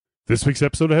This week's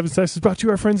episode of Heaven Sex is brought to you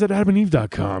by our friends at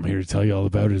adamandeve.com. Here to tell you all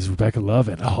about it is Rebecca Love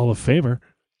and a Hall of Famer,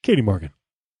 Katie Morgan.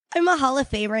 I'm a Hall of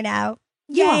Famer now.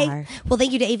 You Yay. are. Well,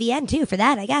 thank you to AVN, too, for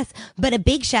that, I guess. But a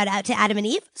big shout out to Adam and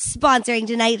Eve, sponsoring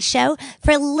tonight's show.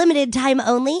 For a limited time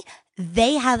only,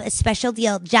 they have a special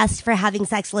deal just for having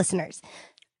sex listeners.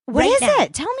 What Right is now,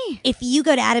 it? Tell me. If you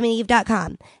go to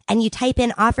adamandeve.com and you type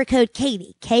in offer code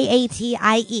Katie,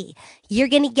 Katie, you're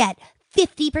going to get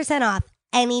 50% off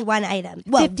any one item.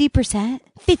 Well, 50%?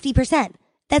 50%.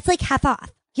 That's like half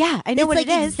off. Yeah, I know what like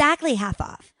it is. Exactly half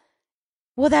off.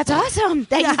 Well, that's awesome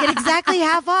that you get exactly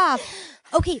half off.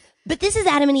 Okay, but this is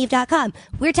adamandeve.com.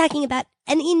 We're talking about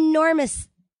an enormous,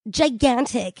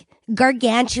 gigantic,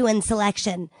 gargantuan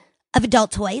selection of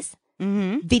adult toys,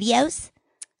 videos,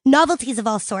 novelties of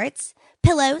all sorts,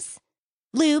 pillows,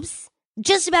 lubes,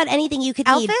 just about anything you could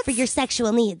need Outfits? for your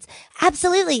sexual needs.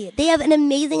 Absolutely. They have an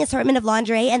amazing assortment of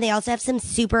lingerie, and they also have some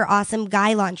super awesome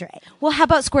guy lingerie. Well, how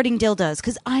about squirting dildos?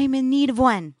 Because I'm in need of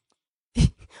one.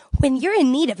 When you're in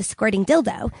need of a squirting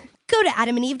dildo, go to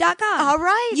adamandeve.com. All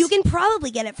right. You can probably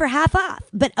get it for half off,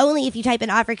 but only if you type in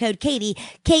offer code Katie,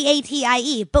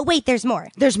 Katie. But wait, there's more.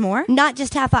 There's more? Not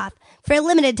just half off. For a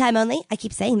limited time only, I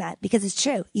keep saying that because it's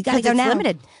true. You got to 'Cause go it's now.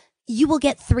 limited. You will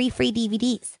get 3 free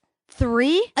DVDs.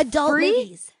 3? Adult Free?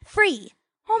 movies. Free.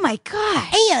 Oh my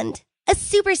gosh. And a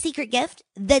super secret gift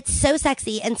that's so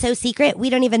sexy and so secret, we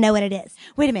don't even know what it is.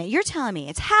 Wait a minute. You're telling me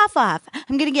it's half off.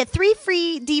 I'm going to get 3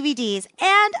 free DVDs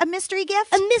and a mystery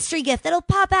gift? A mystery gift that'll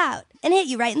pop out and hit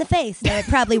you right in the face. No, it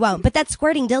probably won't, but that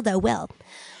squirting dildo will.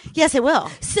 Yes, it will.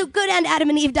 So go down to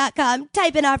adamandeve.com,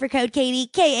 type in offer code Katie,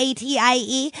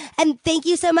 Katie, and thank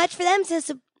you so much for them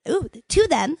to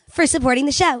them for supporting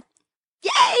the show.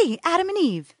 Yay! Adam and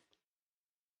Eve.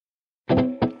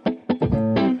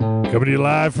 Coming to you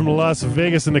live from Las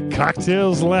Vegas in the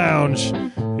CockTales Lounge.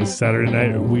 It's Saturday night,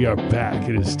 and we are back.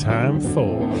 It is time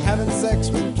for Having sex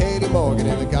with Katie Morgan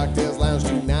in the CockTales Lounge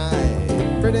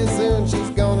tonight. Pretty soon she's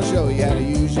gonna show you how to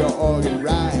use your organ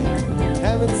right.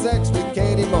 Having sex with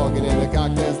Katie Morgan in the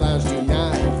CockTales Lounge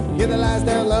tonight. Get the lights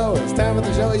down low, it's time for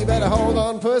the show. You better hold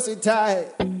on pussy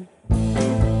tight.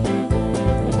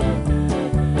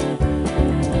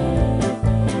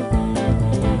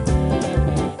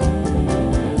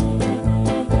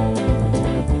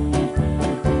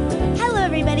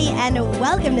 And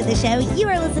welcome to the show. You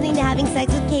are listening to Having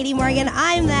Sex with Katie Morgan.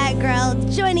 I'm that girl.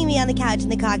 Joining me on the couch in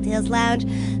the CockTales Lounge,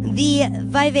 the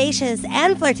vivacious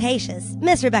and flirtatious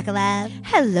Miss Rebecca Love.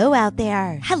 Hello out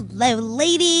there. Hello,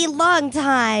 lady. Long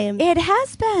time. It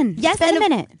has been. Yes, It's been a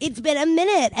minute. It's been a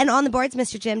minute. And on the boards,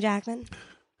 Mr. Jim Jackman.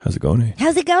 How's it going, eh?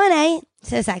 How's it going, eh?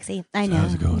 So sexy. I know.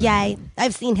 How's it going? Yay.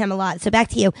 I've seen him a lot. So back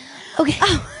to you. Okay.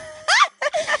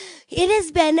 It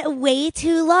has been way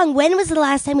too long. When was the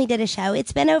last time we did a show?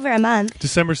 It's been over a month.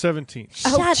 December 17th.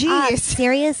 Oh, Shut up. geez.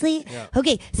 Seriously? Yeah.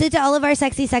 Okay, so to all of our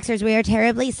sexy sexers, we are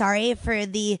terribly sorry for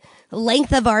the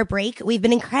length of our break. We've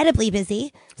been incredibly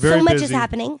busy. Very so much busy. is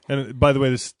happening. And by the way,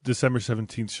 this December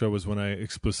 17th show was when I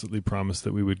explicitly promised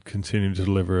that we would continue to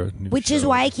deliver a new Which show. is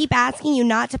why I keep asking you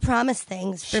not to promise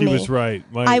things for She me. was right.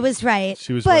 I was right.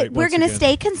 She was But right. we're once going to again.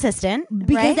 stay consistent.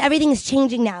 Because right? everything is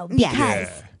changing now. Because Yeah. Yeah.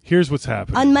 Here's what's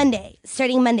happening. on Monday,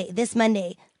 starting Monday, this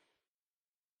Monday,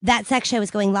 that sex show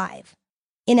is going live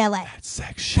in LA.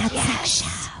 Sex show. That sex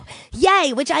show.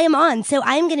 Yay, which I am on. So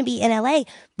I'm going to be in LA,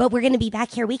 but we're going to be back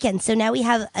here weekend. So now we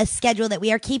have a schedule that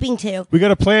we are keeping to. We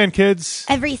got a plan, kids.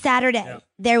 Every Saturday,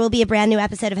 there will be a brand new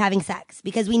episode of Having Sex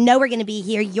because we know we're going to be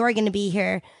here. You're going to be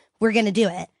here. We're going to do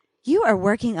it. You are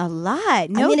working a lot.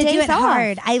 No I'm going to do days it off.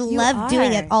 hard. I You love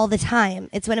doing are. it all the time.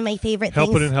 It's one of my favorite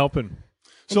Helping things. and helping.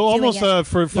 So doing almost it.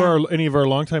 for Yeah. any of our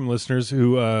longtime listeners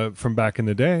who from back in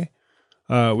the day,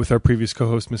 with our previous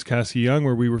co-host Miss Cassie Young,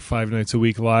 where we were 5 nights a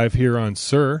week live here on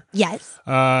Sir. Yes.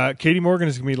 Katie Morgan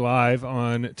is going to be live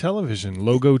on television.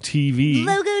 LogoTV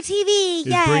LogoTV. is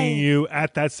Yay. bringing you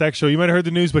at that sex show. You might have heard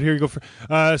the news, but here you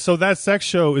go. So that sex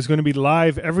show is going to be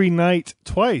live every night,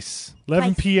 twice,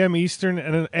 11 Twice. p.m. Eastern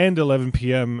and 11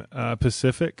 p.m.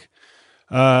 Pacific.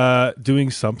 Doing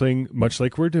something much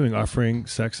like we're doing, offering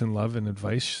sex and love and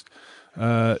advice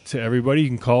to everybody. You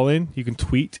can call in, you can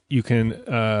tweet, you can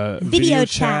video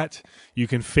chat, you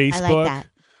can Facebook. I like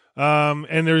that.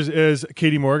 And there's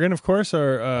Katie Morgan, of course,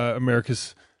 our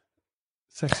America's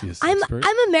sexiest expert.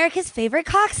 I'm America's favorite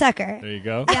cocksucker. There you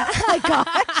go. Oh my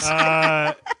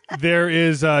gosh. There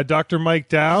is Dr. Mike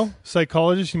Dow,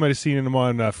 psychologist. You might have seen him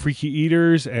on Freaky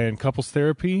Eaters and Couples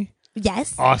Therapy.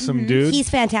 Yes. Awesome dude. He's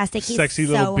fantastic. He's Sexy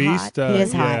so little beast. hot. He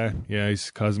is yeah, hot. Yeah,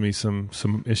 he's caused me some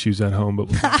issues at home, but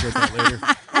we'll talk about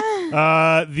that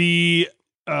later. The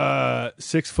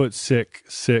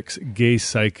 6'6" gay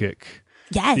psychic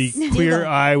Yes. The queer Dougal.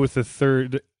 eye with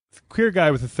the queer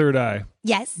guy with the third eye.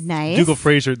 Yes. Nice. Dougal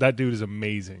Fraser, that dude is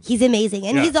amazing. He's amazing.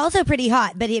 And Yeah. he's also pretty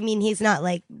hot, but I mean, he's not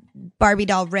like Barbie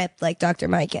doll ripped like Dr.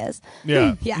 Mike is.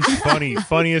 Yeah. Yeah. He's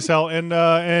funny as hell. And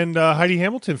Heidi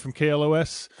Hamilton from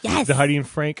KLOS. Yes. The Heidi and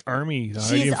Frank Army. The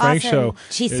Heidi She's and Frank awesome. show.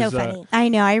 She's so funny. I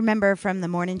know. I remember from the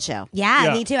morning show.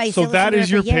 Yeah, me too. I used so to listen that to her is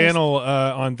for your years. panel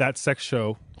on That Sex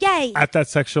Show. Yay. At That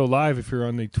Sex Show Live if you're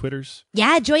on the Twitters.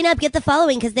 Yeah, join up, get the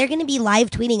following, because they're going to be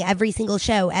live tweeting every single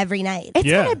show every night. It's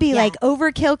Yeah. going to be like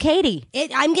Overkill Katie.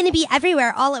 I'm going to be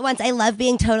everywhere all at once. I love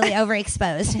being totally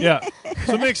overexposed. Yeah.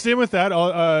 So mixed in with that,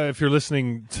 if you're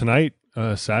listening tonight,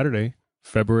 Saturday,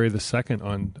 February the 2nd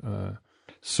on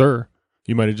Sir,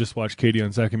 you might have just watched Katie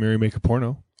on Zach and Mary Make a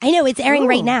Porno. I know, it's airing Ooh.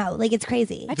 right now. Like, it's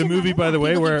crazy. The movie, by the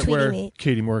way, People where keep tweeting me.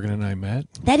 Katie Morgan and I met,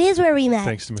 That is where we met.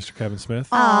 thanks to Mr. Kevin Smith.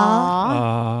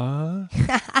 Aww.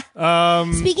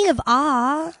 Speaking of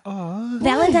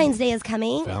Valentine's Day is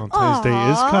coming. Valentine's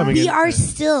Day is coming. We and- are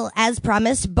still, as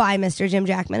promised by Mr. Jim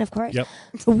Jackman, of course. Yep.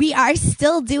 We are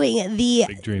still doing the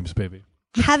Big dreams, baby.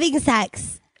 Having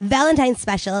Sex Valentine's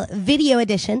Special video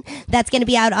edition. That's going to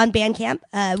be out on Bandcamp,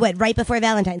 right before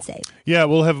Valentine's Day. Yeah,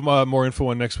 we'll have more info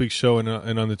on next week's show and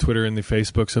on the Twitter and the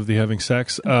Facebooks of the Having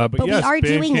Sex. But we yes, are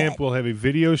doing Bandcamp it. will have a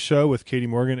video show with Katie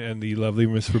Morgan and the lovely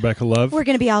Miss Rebecca Love. We're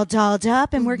going to be all dolled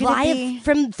up and we're going to Live be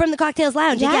from the CockTales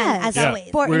Lounge again, Yes. as Yeah. always.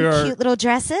 sporting We are- cute little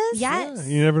dresses. Yes.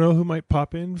 You never know who might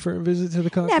pop in for a visit to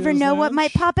the Cocktails Never know what Lounge.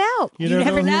 might pop out. You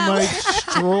never who know. might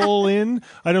stroll in.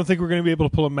 I don't think we're going to be able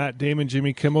to pull a Matt Damon,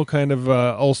 Jimmy Kimmel kind of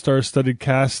all-star studded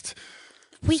cast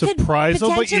We surprise. could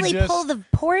but you potentially just- pull the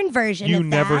porn version You of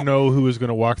never that. know who is going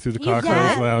to walk through the Cocktails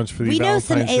Yeah. Lounge for the We know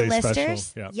some Valentine's Day A-listers.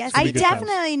 special. Yeah. Yes, It's gonna I be good times.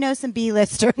 definitely know some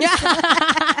B-listers.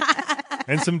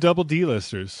 And some double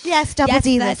D-listers. Yes, double Yes,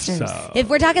 D-listers. So- If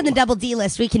we're talking the double D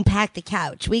list, we can pack the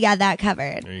couch. We got that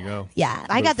covered. There you go. Yeah.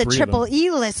 I got the Three of triple them.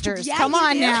 E-listers. Yeah, Come you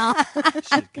on do. now.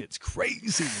 Shit gets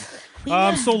crazy.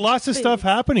 So lots of stuff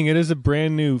happening. It is a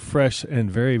brand new, fresh, and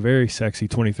very, very sexy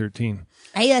 2013.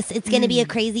 Yes, it's going to be a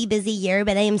crazy busy year,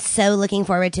 but I am so looking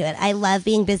forward to it. I love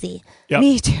being busy. Yep.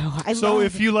 Me too. I So love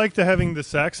if you like the having the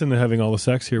sex and the having all the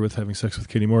sex here with Having Sex with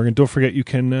Katie Morgan, don't forget you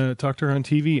can talk to her on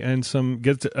TV and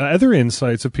get other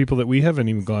insights of people that we haven't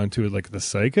even gone to, like the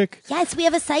psychic. Yes, we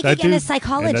have a That psychic and a dude-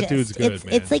 psychologist. and that dude's good,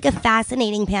 man. It's like a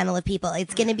fascinating panel of people.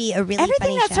 It's going to be a really everything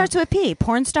funny that show. starts with P.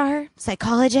 Porn star,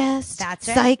 psychologist, That's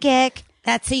right. psychic.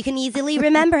 That's so you can easily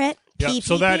remember it. Yep.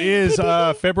 So that is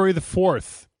February the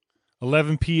 4th,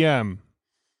 11 p.m.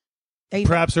 Are you-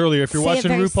 Perhaps earlier. If you're Say it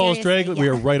watching very RuPaul's Drag, seriously, we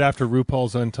are yeah. right after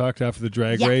RuPaul's Untucked, after the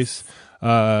drag Yes. race.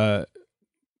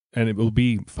 And it will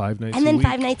be 5 nights and a then week.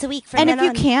 5 nights a week from And if then you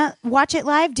on. can't watch it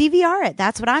live, DVR it.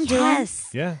 That's what I'm doing. Yes.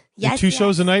 Yeah. Yes, 2 yes.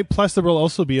 shows a night, plus there will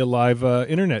also be a live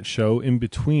internet show in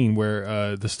between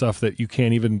where the stuff that you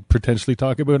can't even potentially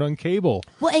talk about on cable.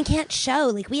 Well, and can't show.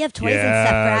 Like, we have toys and Yeah, stuff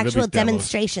for the actual big demos.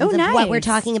 demonstrations Oh, of what we're nice.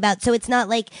 talking about. So it's not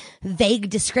like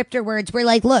vague descriptor words. We're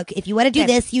like, look, if you want to do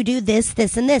Okay. this, you do this,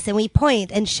 this, and this. And we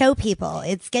point and show people.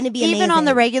 It's going to be amazing. Even on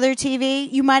the regular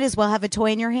TV, you might as well have a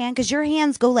toy in your hand because your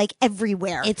hands go like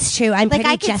everywhere. It's true. I'm like pretty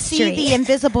I can see gestury. the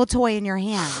invisible toy in your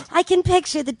hand. I can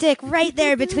picture the dick right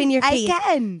there between your I feet.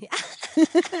 can.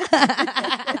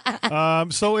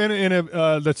 So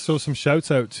let's throw some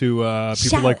shouts out to people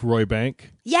Shout. like Roy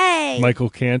Bank, Yay. Michael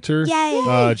Cantor,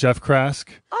 Yay. Jeff Krask,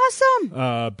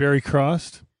 Awesome. Barry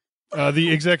Crost,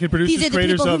 the executive producers, These are the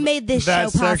creators people who of made this That show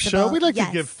Sex possible. Show. We'd like Yes.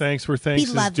 to give thanks where thanks We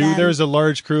is love due. them. There's a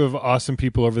large crew of awesome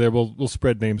people over there. We'll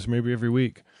spread names maybe every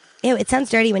week. Ew, it sounds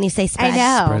dirty when you say spread. I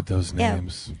know. Spread those Ew.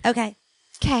 names. Okay.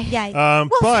 Okay. Yeah.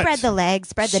 We'll but- spread the legs,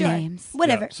 spread the Sure. names.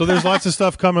 Whatever. Yeah. So there's lots of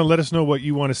stuff coming. Let us know what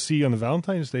you want to see on the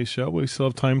Valentine's Day show. We still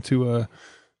have time to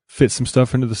fit some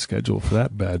stuff into the schedule for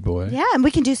that bad boy. Yeah, and we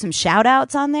can do some shout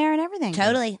outs on there and everything.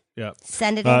 Totally. Yeah.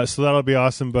 Send it in. So that'll be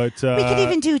awesome. But We could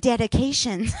even do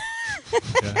dedications.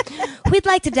 We'd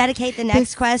like to dedicate the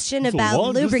next question It's a about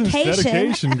long-distance lubrication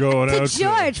dedication going to out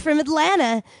George from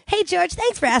Atlanta. Hey, George,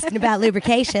 thanks for asking about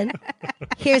lubrication.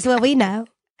 Here's what we know.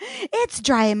 It's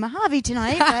dry in Mojave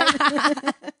tonight.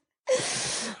 But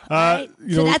Right?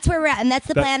 you So know, that's where we're at, and that's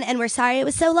the that- plan. And we're sorry it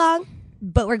was so long,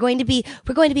 but we're going to be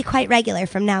quite regular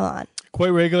from now on. quite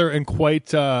regular and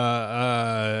quite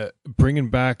bringing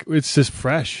back. It's just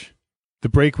fresh. The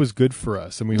break was good for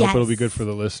us, and we hope Yes. it'll be good for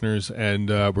the listeners. And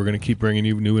we're going to keep bringing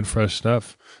you new and fresh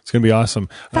stuff. It's going to be awesome.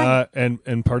 Fun.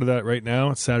 And part of that right now,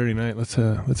 it's Saturday night. Let's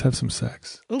have some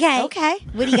sex. Okay. Okay.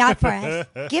 What do you got for us?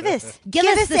 give us Give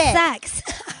us the it. sex.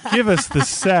 Give us the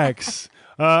sex.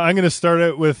 I'm going to start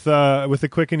out with a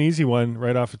quick and easy one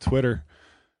right off of Twitter.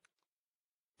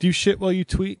 Do you shit while you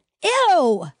tweet?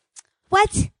 Ew.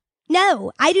 What?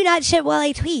 No, I do not shit while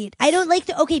I tweet. I don't like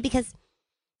to. Okay, because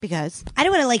Because I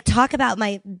don't want to like talk about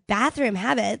my bathroom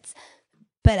habits,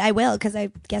 but I will because I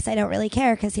guess I don't really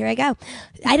care because here I go.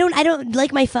 I don't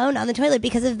like my phone on the toilet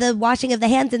because of the washing of the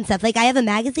hands and stuff. Like I have a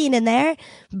magazine in there,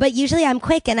 but usually I'm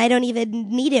quick and I don't even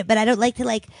need it, but I don't like to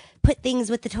like put things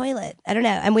with the toilet. I don't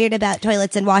know. I'm weird about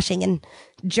toilets and washing and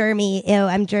germy.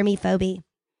 I'm germy phobia.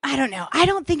 I don't know. I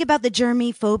don't think about the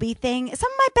germy phobia thing.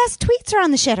 Some of my best tweets are on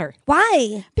the shitter.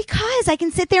 Why? Because I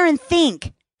can sit there and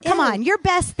think. Come Ew. on, your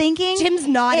best thinking. Jim's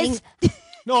nodding.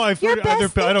 No, I've Your heard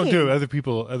best I don't do it.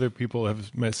 thinking. Other people have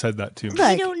said that too. Look,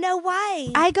 I don't know why.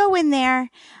 I go in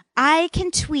there. I can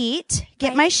tweet,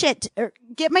 get my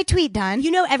tweet done.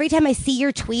 You know, every time I see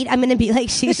your tweet, I'm going to be like,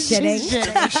 she's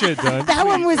shitting. Shit done. That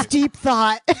one was deep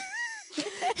thought.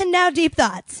 And now Deep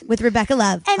Thoughts with Rebecca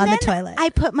Love And on then the toilet. I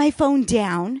put my phone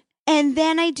down, and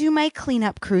then I do my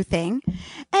cleanup crew thing.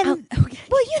 And okay.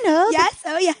 well, you know, Yes,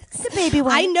 yes. the baby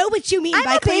wipes. I know what you mean I'm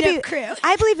by a cleanup baby crew.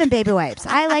 I believe in baby wipes.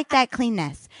 I like that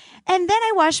cleanness. And then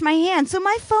I wash my hands, so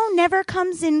my phone never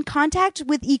comes in contact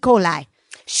with E. coli.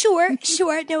 Sure.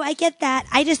 No, I get that.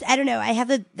 I don't know. I have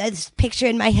this picture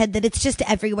in my head that it's just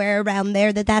everywhere around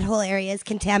there, that whole area is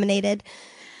contaminated.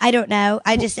 I don't know.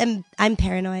 I'm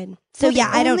paranoid. So Well,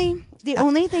 yeah, the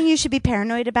only thing you should be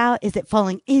paranoid about is it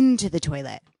falling into the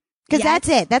toilet. Because Yes. that's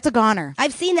it. That's a goner.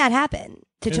 I've seen that happen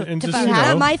to And to just, phones. you Not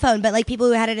know, on my phone, but like people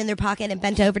who had it in their pocket and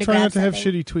bent over to Try grab not to have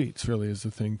something. shitty tweets. Really, is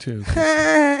the thing too.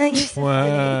 You're so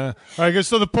All right, good.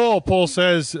 So the poll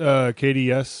says Katie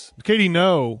yes, Katie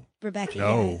no. Rebecca.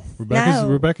 No. yes.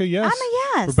 Rebecca, yes. I'm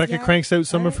a yes. Rebecca Yeah. cranks out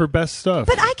some of her best stuff.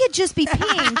 But I could just be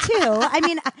peeing too. I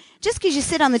mean, just because you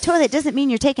sit on the toilet doesn't mean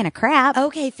you're taking a crap.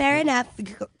 Okay, fair enough.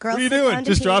 Girls, what are you sit doing? down to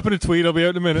Just pee. dropping a tweet. I'll be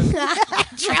out in a minute.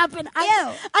 Dropping.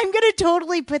 Ew. I'm going to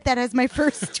totally put that as my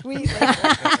first tweet.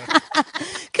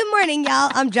 Good morning,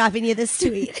 y'all. I'm dropping you this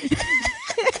tweet.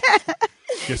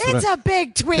 Guess what It's I- a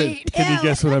big tweet. Can you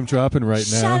guess what I'm dropping right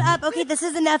now? Shut up. Okay, this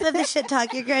is enough of the shit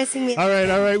talk. You're grossing me. All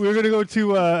right. We're going to go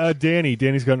to Danny.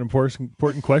 Danny's got an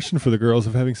important question for the girls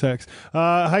of having sex.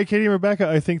 Hi, Katie and Rebecca.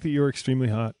 I think that you're extremely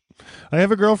hot. I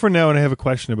have a girlfriend now, and I have a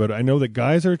question about it. I know that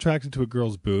guys are attracted to a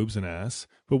girl's boobs and ass,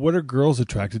 but what are girls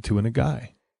attracted to in a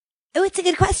guy? Oh, it's a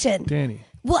good question. Danny.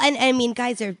 Well, and I mean,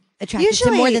 guys are attracted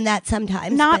Usually to more than that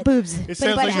sometimes. Not but- boobs. It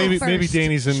sounds but like at maybe first.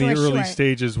 Danny's in the Sure, early sure.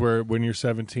 stages where when you're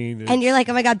 17. And you're like,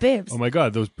 oh my God, boobs. oh my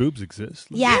God, those boobs exist.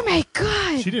 Yeah. Oh my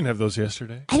God. She didn't have those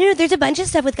yesterday. I don't know. There's a bunch of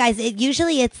stuff with guys.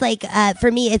 Usually it's like,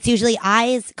 for me, it's usually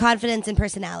eyes, confidence, and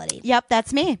personality. Yep,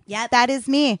 that's me. Yep. That is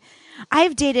me.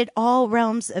 I've dated all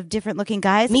realms of different looking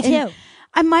guys. Me and too.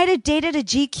 I might have dated a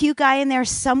GQ guy in there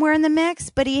somewhere in the mix,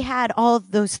 but he had all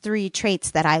of those three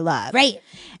traits that I love. Right.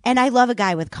 And I love a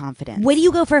guy with confidence. What do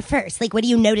you go for first? Like, what do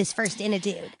you notice first in a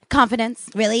dude? Confidence.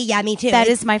 Really? Yeah, me too. That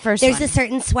is my first There's one. a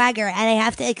certain swagger, and I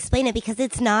have to explain it because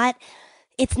it's not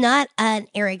an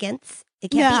arrogance.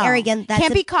 It can't No. be arrogant.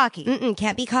 Can't be cocky.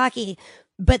 Can't be cocky.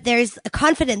 But there's a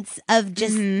confidence of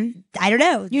just, I don't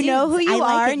know. You know who you I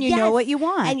like are it. and you know what you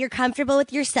want. And you're comfortable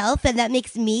with yourself, and that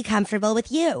makes me comfortable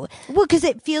with you. Well, because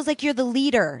it feels like you're the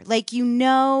leader. Like, you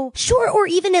know. Sure, or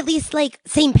even at least like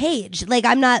same page. Like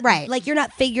I'm not Right. Like you're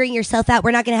not figuring yourself out.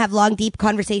 We're not going to have long, deep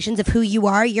conversations of who you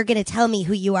are. You're going to tell me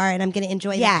who you are, and I'm going to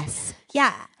enjoy that. Yes.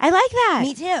 Yeah. I like that.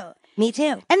 Me too. Me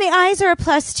too. And the eyes are a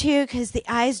plus too, because the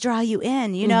eyes draw you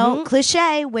in, you know?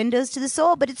 Cliche, windows to the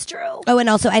soul, but it's true. Oh, and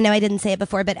also I know I didn't say it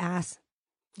before, but ass.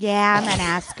 Yeah, I'm an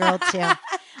ass girl too.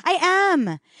 I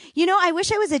am. You know, I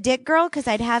wish I was a dick girl because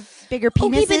I'd have bigger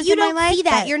penises Okay, but you in my don't life. see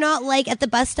that. but You're not like at the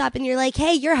bus stop and you're like,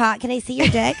 "Hey, you're hot. Can I see your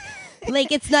dick?"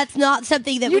 Like it's not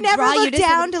something that you would never draw look you to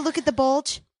down to look at the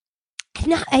bulge?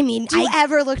 No, I mean, Do you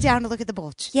ever look down to look at the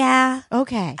bulge? yeah,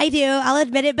 Okay. I do. I'll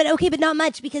admit it, but okay, but not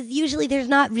much because usually there's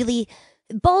not really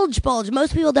bulge.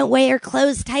 Most people don't wear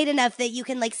clothes tight enough that you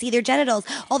can like see their genitals.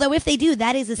 Although if they do,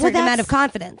 that is a certain amount of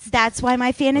confidence. That's why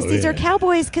my fantasies Oh, are yeah.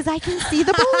 cowboys, because I can see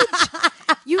the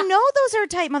bulge. You know those are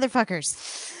tight motherfuckers.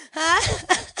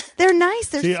 They're nice.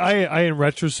 They're See, I in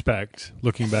retrospect,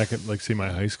 looking back at like say my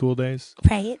high school days,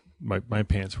 Right? my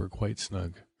pants were quite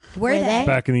snug. Were they?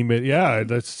 Back in the mid, yeah,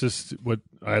 that's just what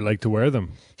I like to wear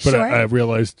them. But Sure. I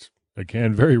realized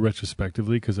again very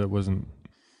retrospectively because I wasn't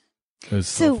as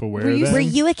So, self-aware were you- then. Were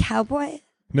you a cowboy?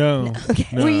 No. Okay.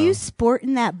 No. Were you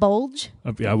sporting that bulge?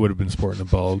 Yeah, I would have been sporting a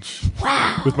bulge.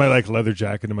 Wow. With my like leather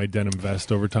jacket and my denim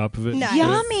vest over top of it. Nice.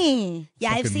 Yummy. Yeah,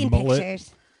 I've Fucking seen mullet.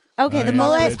 pictures. Okay, the yeah.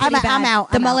 mullet. It's I'm Pretty out. bad.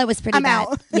 The mullet was pretty I'm bad.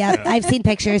 out. Yeah, I've seen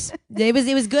pictures. It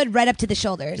was good right up to the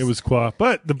shoulders. It was qua,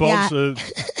 but the bulge Yeah.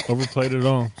 overplayed it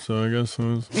all. So I guess it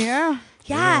was. Yeah.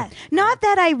 Yeah. Not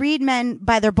that I read men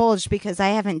by their bulge, because I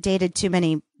haven't dated too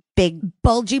many big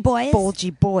Bulgy boys. bulgy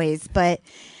boys, but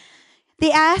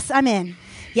the ass, I'm in.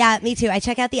 Yeah, me too. I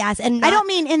check out the ass, and I don't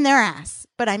mean in their ass,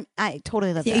 but I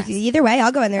totally love that. Either way,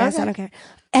 I'll go in their ass. I don't care.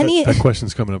 That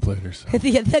question's coming up later. So.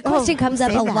 the question comes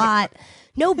up a save that. lot.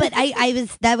 No, but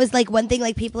that was like one thing.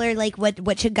 Like people are like,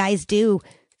 what should guys do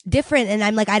different? And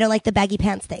I'm like, I don't like the baggy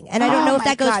pants thing, and I don't know if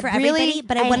that goes for everybody. Really?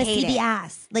 But I want to hate see the it.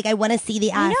 ass. Like I want to see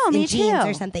the ass know, me in jeans too.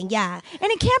 or something. Yeah,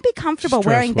 And it can't be comfortable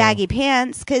wearing Stressful. baggy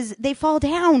pants because they fall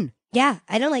down. yeah.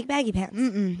 I don't like baggy pants.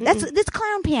 That's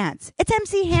clown pants. It's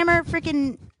MC Hammer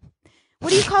freaking. What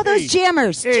do you call those?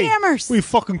 Jammers. Hey, Jammers. we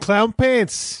fucking clown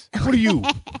pants. What are you?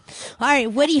 All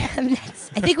right, what do you have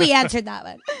next? I think we answered that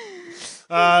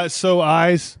one. So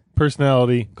eyes,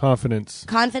 personality, confidence.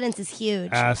 Confidence is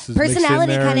huge. Ass is mixed in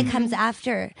Personality there kind of and- comes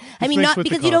after. I It's mean, mixed not with the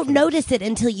because you don't confidence. notice it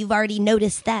until you've already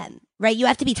noticed them, right? You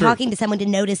have to be True. talking to someone to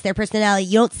notice their personality.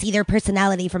 You don't see their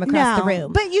personality from across the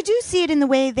room. But you do see it in the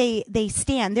way they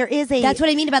stand. There is a. That's what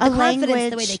I mean about the a confidence, the way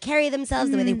language. they carry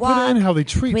themselves, the way they But walk, then how they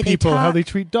treat way they people, how talk. they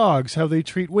treat dogs, how they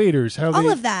treat waiters, how all they.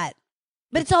 of that.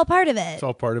 But it's all part of it. It's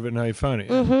all part of it and how you found it.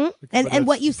 And But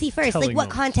what that's you see first, like telling what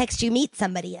them. context you meet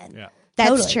somebody in. Yeah. That's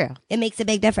Totally. true. It makes a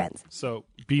big difference. So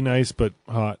be nice but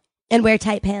hot. And wear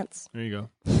tight pants. There you go.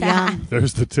 Yeah.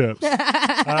 There's the tips.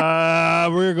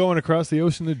 We're going across the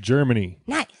ocean to Germany.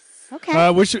 Nice.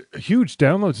 Okay. Which huge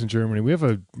downloads in Germany. We have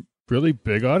a really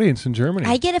big audience in Germany.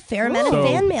 I get a fair amount of So-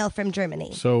 fan mail from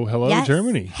Germany. So hello, Yes.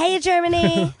 Germany. Hey,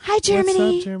 Germany. Hi, Germany.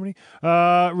 What's up, Germany?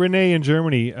 Renee in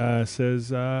Germany says,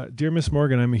 "Dear Miss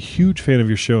Morgan, I'm a huge fan of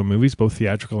your show and movies, both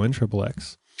theatrical and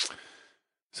XXX."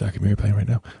 Zach and Mary playing right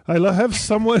now. Have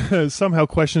somehow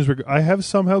questions. I have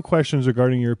somehow questions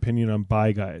regarding your opinion on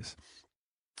bi guys.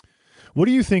 What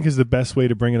do you think is the best way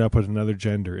to bring it up with another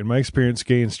gender? In my experience,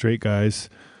 gay and straight guys.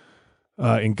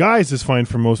 And guys is fine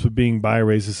for most, but being bi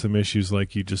raises some issues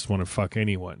like you just want to fuck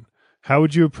anyone. How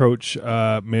would you approach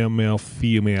male,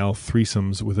 female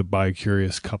threesomes with a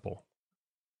bi-curious couple?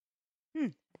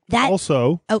 That.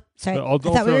 Also, Oh, sorry. I'll I thought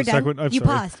we throw were a done. second- I'm You sorry.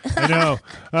 paused. I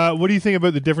know. What do you think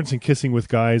about the difference in kissing with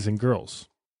guys and girls?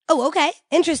 Oh, okay.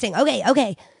 Interesting.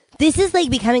 Okay. This is like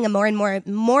becoming a more and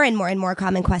more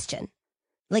common question.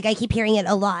 Like I keep hearing it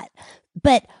a lot,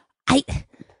 but I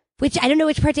don't know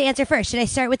which part to answer first. Should I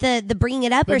start with the bringing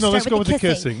it up or No, start let's with go the with the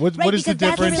kissing? kissing. What Right, is the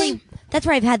because difference? That's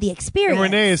where I've had the experience.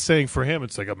 And Renee is saying for him,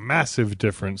 it's like a massive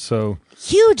difference. So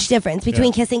Huge difference between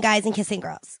Yeah. kissing guys and kissing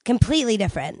girls. Completely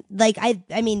different. Like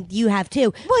I mean, you have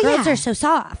too. Well, Girls yeah. are so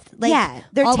soft. Like, Yeah,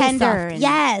 they're always tender soft. and-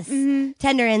 yes, Mhm.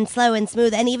 tender and slow and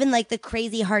smooth. And even like the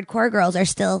crazy hardcore girls are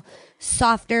still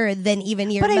softer than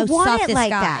even your But I most want softest it like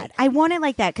guy. that. I want it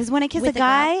like that because when I kiss With a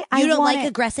guy, girl. I you don't want like it,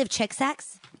 aggressive chick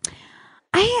sex.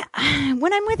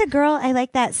 when I'm with a girl, I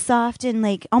like that soft and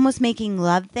like almost making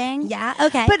love thing. Yeah.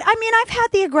 Okay. But I mean, I've had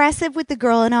the aggressive with the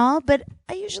girl and all, but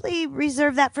I usually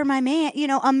reserve that for my man,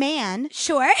 a man,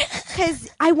 sure. because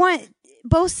I want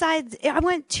both sides. I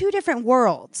want two different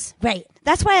worlds. Right.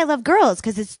 That's why I love girls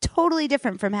because it's totally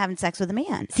different from having sex with a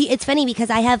man. See, it's funny because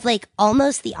I have like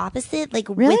almost the opposite. Like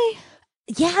Really?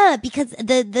 Yeah, because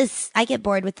this I get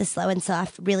bored with the slow and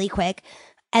soft really quick,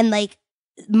 and like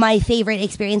my favorite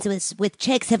experiences with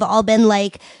chicks have all been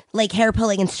like hair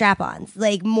pulling and strap-ons,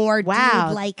 like more Wow.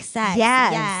 dude-like sex.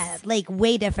 Yes. Yeah, like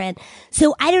way different.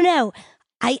 So I don't know.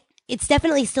 It's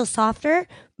definitely still softer,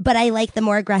 but I like the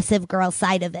more aggressive girl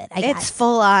side of it. I It's guess.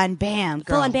 full on bam,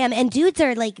 girl. Full on bam, and dudes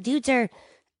are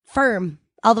firm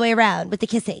all the way around with the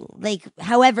kissing. Like,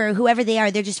 whoever they are,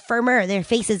 they're just firmer. Their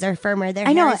faces are firmer. Their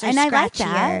I know, hairs are and I like scratchier.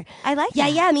 that. I like Yeah,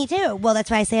 that. yeah, me too. Well,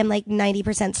 that's why I say I'm like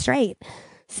 90% straight.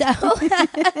 So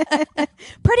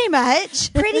Pretty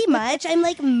much. pretty much, I'm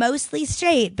like mostly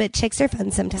straight, but chicks are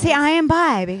fun sometimes. See, I am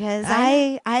bi because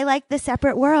I like the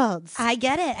separate worlds. I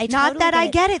get it. I Not totally that I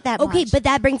get it that Okay, much. but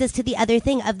that brings us to the other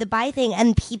thing of the bi thing,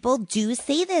 and people do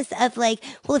say this of like,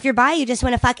 well, if you're bi, you just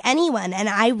want to fuck anyone, and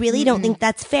I really don't think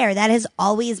that's fair. That has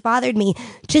always bothered me.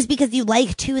 Just because you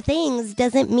like two things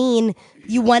doesn't mean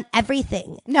you want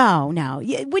everything. No.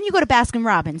 When you go to Baskin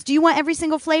Robbins, do you want every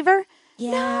single flavor?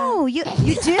 Yeah. No, you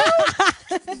do.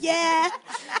 Yeah.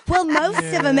 Well, most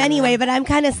of them anyway, but I'm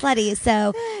kind of slutty,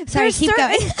 so sorry. Keep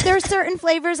going. There's certain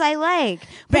flavors I like,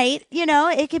 Right.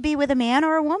 It could be with a man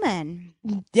or a woman.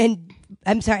 And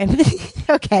I'm sorry.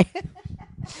 Okay.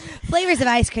 Flavors of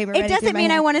ice cream. Are It running through doesn't my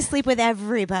mean I head. want to sleep with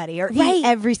everybody or Right. eat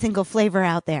every single flavor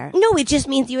out there. No, it just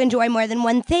means you enjoy more than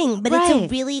one thing. But it's a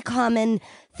Right. really common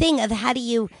thing of how do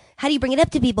you bring it up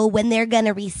to people when they're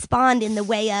gonna respond in the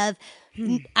way of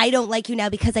I don't like you now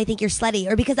because I think you're slutty,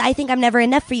 or because I think I'm never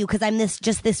enough for you because I'm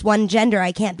just this one gender.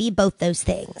 I can't be both those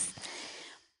things.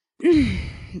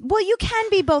 Well, you can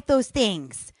be both those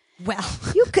things. Well,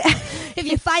 You could, if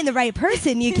you find the right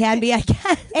person, you can be, I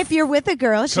guess. if you're with a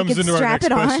girl, she Comes could into our strap next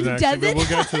it on. question, actually, Does it? but we'll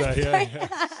get to that.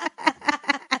 Yeah.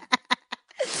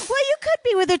 Well, you could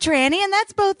be with a tranny, and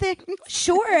that's both things.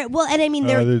 Sure. Well, and I mean,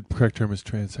 The correct term is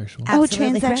transsexual. Oh,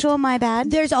 Absolutely transsexual, correct. my bad.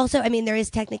 There's also, I mean, there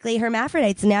is technically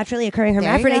hermaphrodites, naturally occurring There you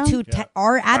hermaphrodites go. who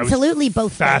are absolutely I was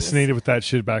both fascinated with that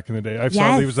shit back in the day. I saw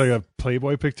Yes. there was like a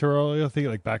Playboy pictorial, I think,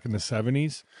 like back in the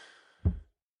 70s.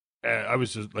 And I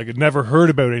was just like, I'd never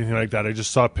heard about anything like that. I just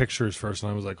saw pictures first,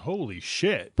 and I was like, "Holy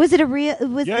shit!" Was it a real?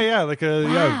 Yeah, like a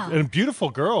Wow. and a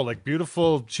beautiful girl, like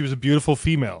beautiful. She was a beautiful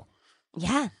female, things.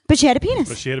 Yeah. But she had a penis.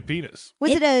 but she had a penis. Was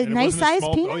it a And it nice wasn't a sized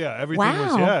small- penis? Oh yeah, everything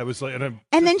was. Wow. Yeah, it was like,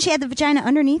 And then she had the vagina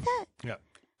underneath it. yeah.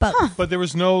 But But there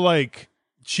was no like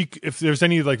if there's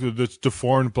any like that's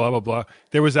deformed, blah blah blah.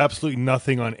 There was absolutely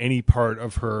nothing on any part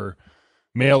of her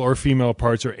male or female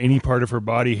parts or any part of her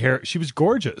body hair. She was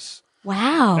gorgeous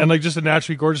wow. and like just a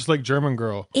naturally gorgeous like German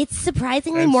girl. It's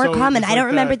surprisingly And more so common. it's I don't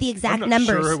like remember that. the exact I'm not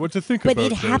numbers. sure what to think but about it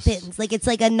this. happens. Like it's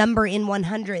like a number in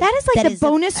 100. That is like the is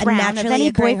bonus a round of naturally any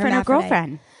occurring boyfriend or hermaphrodite.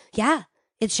 girlfriend. Yeah.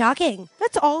 It's shocking.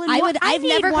 That's all in one. I've need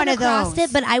never one come of across those.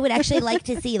 it, but I would actually like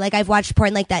to see. Like I've watched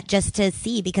porn like that just to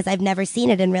see because I've never seen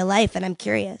it in real life, and I'm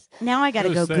curious. Now I got to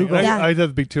I go was saying, Google. Yeah. I'd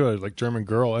have big too. Like German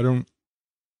girl. I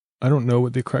don't know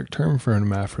what the correct term for an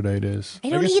hermaphrodite is. I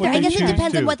don't guess either. what I they guess it choose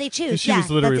depends on to. what they choose. She Yeah, was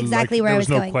literally that's exactly like, where I there was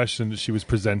no going. question that she was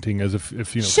presenting as if you know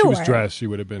she was Sure. dressed, she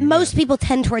would have been. Most yeah. people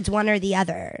tend towards one or the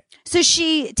other. So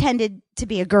she tended to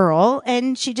be a girl,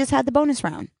 and she just had the bonus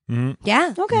round. Mhm.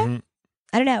 Yeah. Okay. Mhm.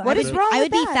 I don't know. What I is would, wrong I with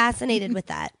would be that? fascinated with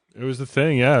that. It was the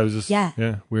thing. Yeah, it was just Yeah.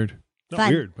 weird. Not Fun.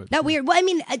 weird, but Not weird. Well, I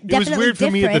mean, It definitely was weird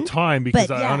for me at the different, time because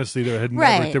but I yeah. honestly there had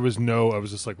Right. never there was no. I was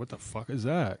just like, what the fuck is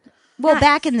that? Well, Nice.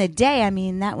 back in the day, I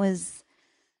mean, that was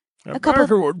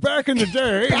couple- back in the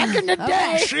day. back in the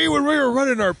day. See when we were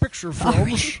running our picture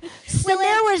films. When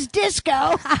there was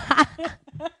disco.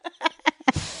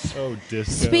 Oh,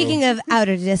 disco. Speaking of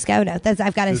outer disco, no, I've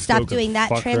got to Disco stop can doing that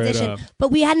fuck right transition. up. But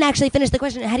we hadn't actually finished the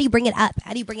question. How do you bring it up?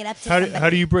 How do you bring it up to somebody? how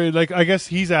do you bring like? I guess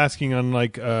he's asking on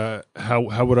like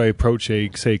how would I approach a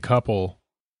say couple?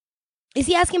 Is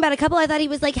he asking about a couple? I thought he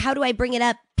was like, how do I bring it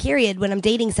up, period, when I'm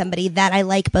dating somebody that I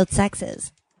like both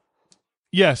sexes?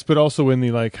 Yes, but also in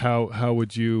the like how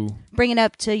would you Bring it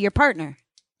up to your partner.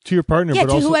 to your partner? Yeah, but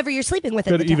to also whoever you're sleeping with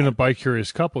at the even time. a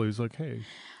bi-curious couple. He's like, hey,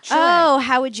 Sure. Oh,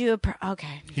 how would you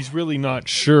okay. he's really not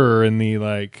sure in the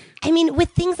like. I mean,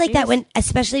 with things like that,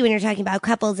 especially when you're talking about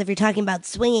couples, if you're talking about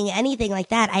swinging, anything like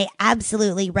that, I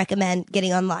absolutely recommend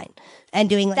getting online and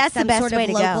doing like That's the some best sort way of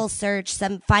to go. local search.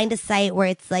 Find a site where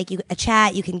it's like a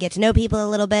chat. You can get to know people a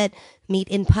little bit. Meet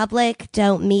in public.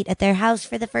 Don't meet at their house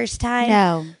for the first time.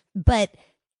 No. But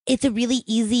it's a really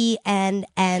easy and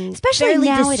Especially fairly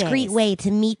nowadays. discreet way to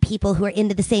meet people who are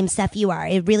into the same stuff you are.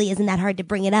 It really isn't that hard to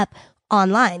bring it up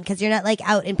online because you're not like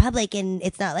out in public, and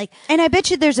it's not like And I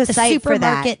bet you there's a site for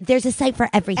that. supermarket. There's a site for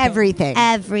everything.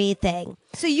 Everything.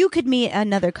 So you could meet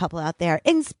another couple out there,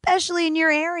 and especially in your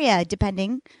area,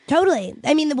 depending. Totally.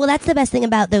 I mean, well, that's the best thing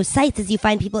about those sites is you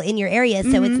find people in your area,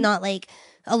 so it's not like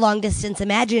a long distance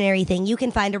imaginary thing. You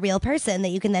can find a real person that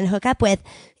you can then hook up with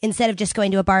instead of just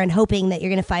going to a bar and hoping that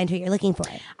you're going to find who you're looking for.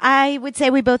 I would say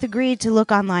we both agreed to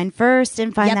look online first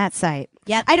and find Yep. that site.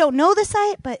 Yep. I don't know the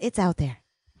site, but it's out there.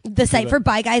 The site for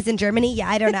bi guys in Germany? Yeah,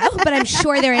 I don't know, but I'm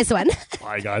sure there is one.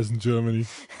 Bye, guys in Germany.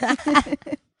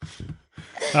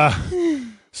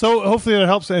 So hopefully that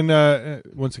helps. And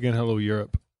once again, hello,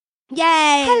 Europe. Yay.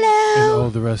 And Hello. all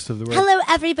the rest of the world. Hello,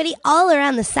 everybody, all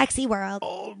around the sexy world.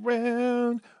 All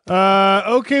around.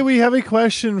 Okay, we have a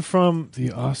question from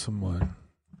the awesome one.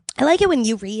 I like it when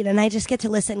you read and I just get to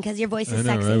listen because your voice I is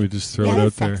know, sexy. right? We just throw Yeah, it out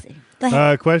it's there. sexy. Go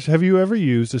ahead. Question: have you ever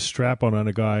used a strap-on on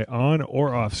a guy on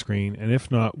or off screen? And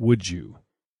if not, would you?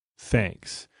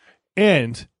 Thanks.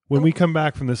 And when we come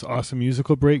back from this awesome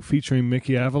musical break featuring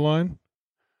Mickey Avalon,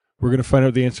 we're going to find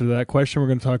out the answer to that question. We're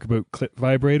going to talk about clip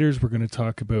vibrators. We're going to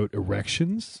talk about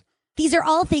erections. These are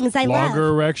all things I Longer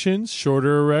love. erections,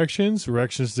 shorter erections,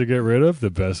 erections to get rid of,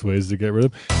 the best ways to get rid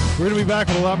of. We're going to be back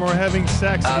with a lot more having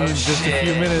sex in just a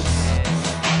few minutes.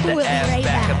 We'll be right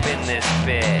back back. up in this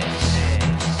bitch.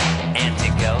 And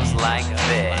it goes like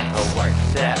this. Work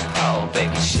that pole,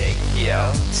 baby, shake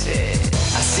your tits.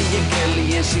 I see a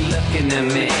girlie and she looking at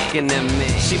me.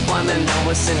 She wanna know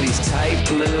what's in these tight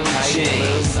blue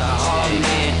jeans. Oh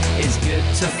man, it's good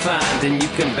to find, and you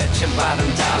can bet your bottom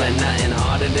dollar nothing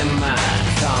harder than mine.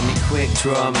 Call Draw me quick,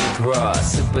 draw me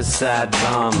cross. Superside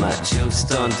bomber,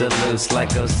 juiced on the loose like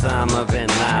Osama bin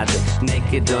Laden.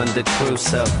 Naked on the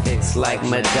crucifix like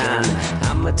Madonna.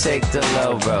 I'ma take the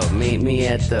low road, meet me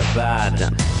at the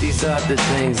bottom. These are the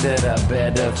things that are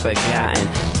better forgotten.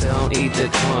 Don't eat the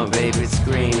corn, baby, it's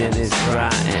green and it's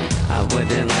rotten. I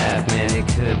wouldn't laugh, man, it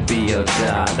could be your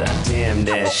daughter. Damn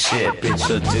that shit, bitch,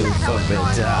 will do for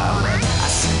 $1. I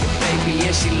see you, baby,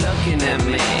 and she looking at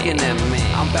me.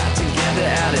 I'm about to get her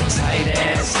out of tight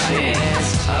ass jeans.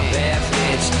 A bad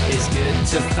bitch is good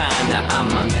to find her.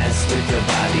 I'ma mess with your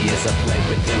body as I play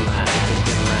with your mind.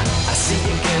 I see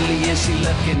you, girlie, and she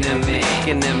looking at me.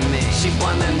 She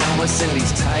wanna know what's in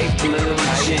these tight blue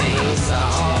jeans.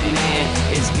 Oh man,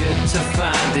 it's good to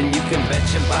find, and you can bet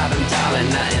your bottom dollar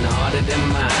nothing harder than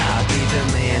mine. I'll be the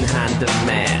man behind the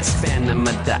mask, Phantom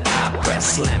of the Opera,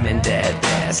 slamming that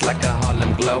ass like a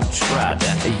Harlem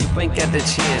Globetrotter. You ain't got the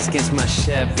chance against my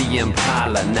Chevy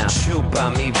Impala. Now shoot by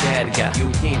me, bad guy, you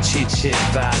ain't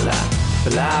chichivala.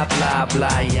 Blah, blah,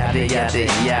 blah, yada, yada,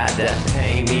 yada.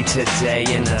 Pay me today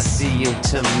and I'll see you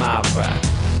tomorrow.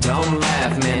 Don't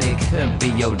laugh, man, it could be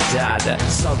your daughter.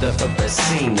 Sold her for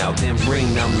Vecino, then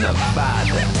Reno,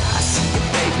 Nevada. I see the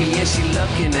baby and she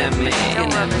looking at me. I'm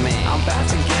about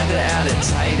to get her out of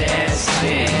tight ass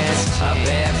jeans. A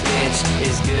bad bitch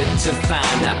is good to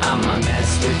find her. I'ma mess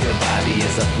with your body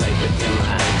as I play with your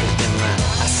mind.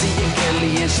 I see a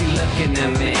girlie and she looking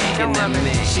at me.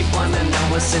 She wanna know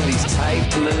what's in these tight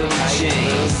blue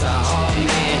jeans. Oh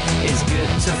man, it's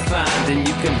good to find, and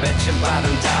you can bet your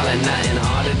bottom dollar nothing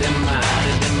harder than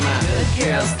mine. Good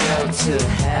girls go to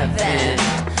heaven,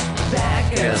 bad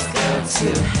girls go to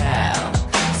hell.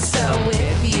 So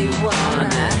if you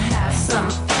wanna have some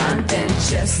fun, then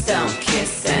just don't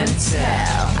kiss and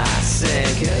tell. I said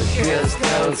good girls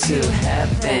go to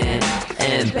heaven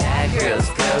and bad girls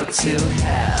go to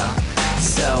hell.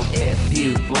 So if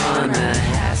you wanna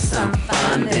have some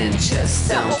fun, then just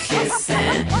don't kiss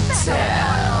and tell.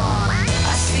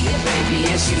 I see a baby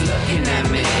and she looking at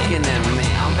me.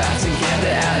 I'm about to get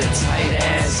her out of tight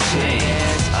ass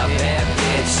jeans. A bad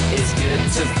bitch is good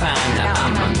to find. Now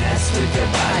I'ma mess with your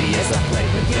body as I play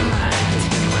with your mind.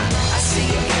 I see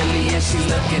a girlie and she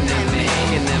looking at me.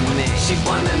 She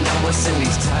wanna know what's in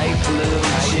these tight blue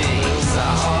jeans.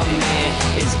 Oh man,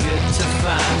 it's good to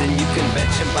find, and you can bet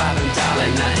your bottom dollar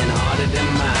nothing harder than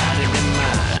mine.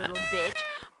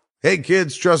 Hey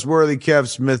kids, Trustworthy Kev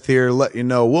Smith here. Let you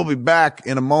know we'll be back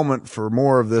in a moment for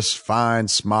more of this fine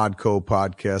Smodco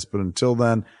podcast. But until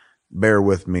then, bear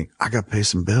with me. I got to pay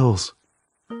some bills.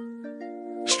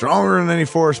 Stronger than any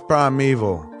forest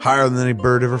primeval, higher than any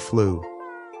bird ever flew.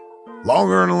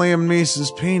 Longer than Liam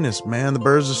Neeson's penis, man. The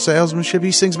birds of salesmanship.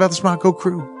 He sings about the Smodco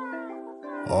crew.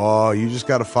 Oh, you just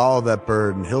got to follow that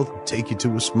bird and he'll take you to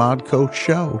a Smodco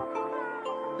show.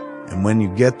 And when you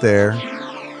get there,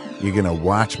 you're going to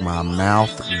watch my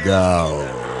mouth go.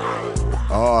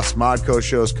 Oh, Smodco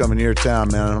show's coming to your town,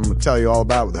 man. I'm going to tell you all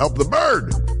about it with the help of the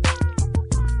bird.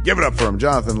 Give it up for him,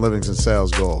 Jonathan Livingston Sales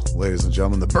Goal, ladies and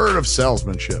gentlemen, the bird of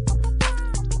salesmanship.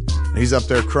 He's up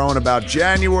there crowing about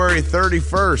January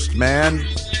 31st, man.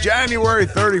 January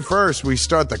 31st, we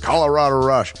start the Colorado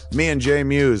Rush. Me and Jay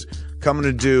Muse coming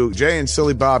to do Jay and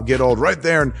Silly Bob Get Old right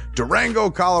there in Durango,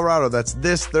 Colorado. That's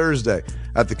this Thursday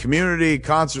at the Community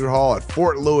Concert Hall at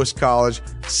Fort Lewis College,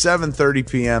 7:30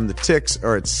 p.m. The tickets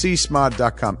are at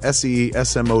csmod.com,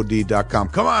 SEESMOD.com.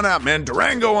 Come on out, man.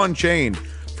 Durango Unchained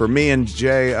for me and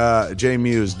Jay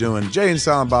Muse doing Jay and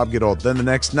Silent Bob Get Old. Then the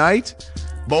next night,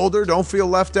 Boulder, don't feel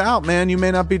left out, man. You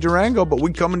may not be Durango, but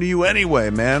we coming to you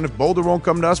anyway, man. If Boulder won't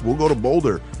come to us, we'll go to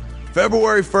Boulder.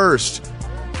 February 1st,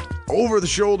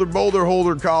 over-the-shoulder Boulder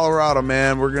Holder, Colorado,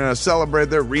 man. We're going to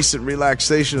celebrate their recent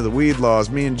relaxation of the weed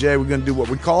laws. Me and Jay, we're going to do what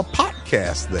we call a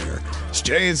podcast there. It's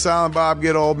Jay and Silent Bob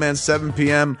Get Old, man, 7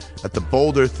 p.m. at the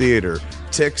Boulder Theater.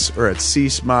 Ticks are at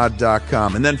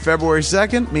csmod.com. And then February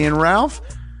 2nd, me and Ralph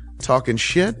talking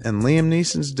shit and Liam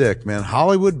Neeson's dick, man.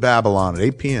 Hollywood Babylon at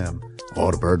 8 p.m. Oh,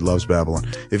 the bird loves Babylon.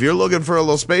 If you're looking for a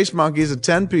little Space Monkeys at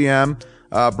 10 p.m.,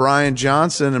 Brian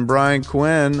Johnson and Brian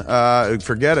Quinn,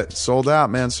 forget it. Sold out,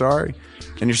 man. Sorry.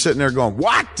 And you're sitting there going,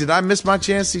 what? Did I miss my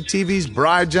chance to see TV's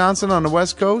Brian Johnson on the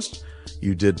West Coast?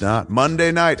 You did not.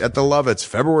 Monday night at the Lovitz,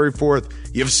 February 4th.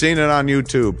 You've seen it on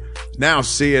YouTube. Now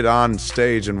see it on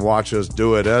stage and watch us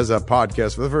do it as a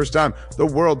podcast for the first time. The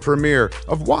world premiere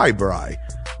of Why Bry.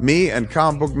 Me and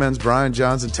Comic Book Men's Brian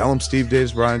Johnson. Tell him Steve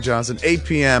Dave's Brian Johnson. 8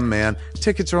 p.m., man.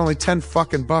 Tickets are only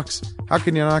 $10. How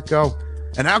can you not go?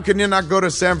 And how can you not go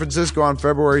to San Francisco on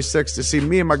February 6th to see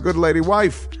me and my good lady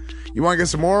wife? You want to get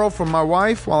some oral from my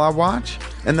wife while I watch?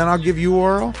 And then I'll give you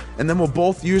oral? And then we'll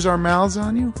both use our mouths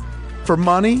on you? For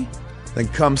money? then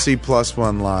come see Plus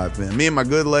One live, man. Me and my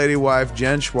good lady wife,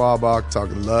 Jen Schwabach,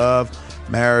 talking love,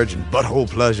 marriage, and butthole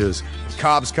pleasures.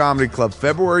 Cobb's Comedy Club,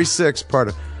 February 6th, part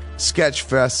of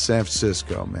Sketchfest San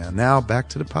Francisco, man. Now, back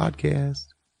to the podcast.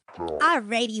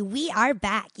 Alrighty, we are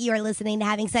back. You are listening to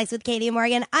Having Sex with Katie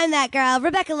Morgan. I'm that girl,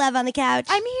 Rebecca Love on the couch.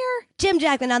 I'm here. Jim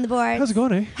Jackman on the board. How's it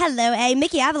going, eh? Hello,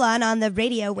 Mickey Avalon on the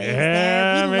radio waves there.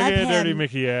 Yeah, We love make it him. dirty,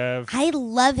 Mickey Ave. I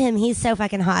love him. He's so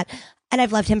fucking hot. And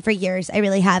I've loved him for years. I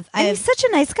really have. And he's such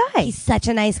a nice guy. He's such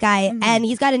a nice guy. And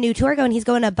he's got a new tour going. He's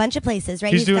going to a bunch of places,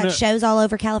 right? He's He's doing got shows all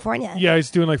over California. Yeah, he's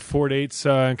doing like 4 dates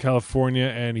in California,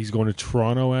 and he's going to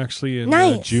Toronto actually in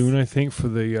Nice. June, I think, for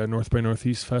the North by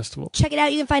Northeast Festival. Check it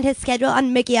out. You can find his schedule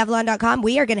on MickeyAvalon.com.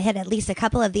 We are going to hit at least a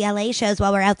couple of the LA shows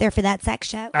while we're out there for that sex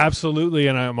show. Absolutely,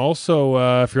 and I'm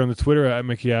also, if you're on the Twitter at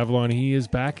Mickey Avalon, he is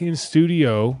back in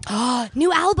studio,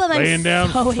 New album. laying I'm down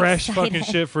so fresh excited. fucking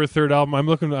shit for a third album.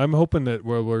 I'm hoping that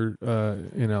while we're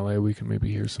in LA, we can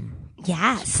maybe hear some.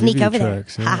 Yeah, sneak preview over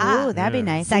tracks, there. yeah. Haha. Ooh, that'd be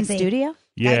nice. Sexy. In studio?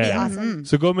 Yeah, That'd be awesome.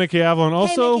 So go Mickey Avalon.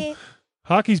 Also, Mickey.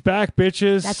 hockey's back,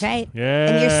 bitches. That's right. Yeah,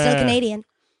 And you're still Canadian.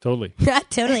 Totally,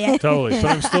 Totally. Yeah. totally. But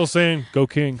I'm still saying, go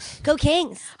Kings. Go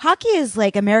Kings. Hockey is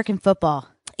like American football.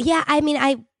 Yeah, I mean,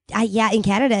 yeah, in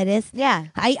Canada it is. Yeah.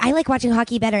 I like watching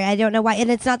hockey better. I don't know why. And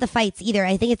it's not the fights either.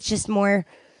 I think it's just more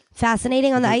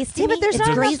fascinating on the ice. To Yeah, me. but there's it's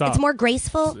not enough- It's more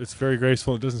graceful. It's very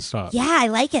graceful. It doesn't stop. Yeah, I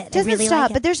like it. It doesn't I really stop, like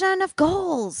but it. there's not enough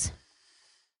goals.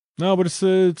 No, but it's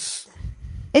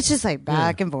It's just like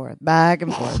back and forth, back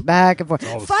and forth, back and forth.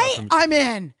 all the Fight! fucking- I'm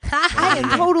in. I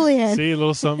am totally in. See, a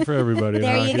little something for everybody. in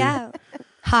There you hockey. go.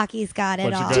 Hockey's got it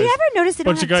Bunch of all. guys. Do you ever notice they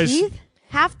don't Bunch have of guys- teeth?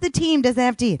 Half the team doesn't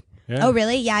have teeth. Yeah. Oh,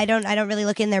 really? Yeah, I don't really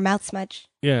look in their mouths much.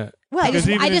 Yeah. Well, I just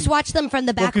Because watch them from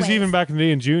the back. because even back in the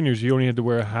day in juniors, you only had to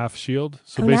wear a half shield.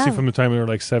 So Oh, basically, no. from the time we were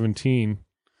like 17,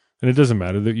 and it doesn't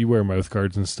matter that you wear mouth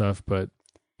guards and stuff, but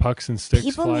pucks and sticks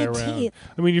People fly need around. teeth.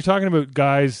 I mean, you're talking about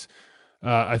guys.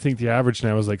 I think the average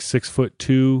now is like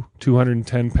 6'2",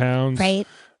 210 pounds, right?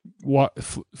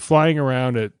 flying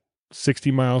around at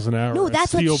 60 miles an hour. No, on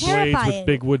that's what's steel blades terrifying. with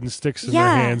big wooden sticks in Yeah.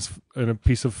 their hands and a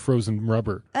piece of frozen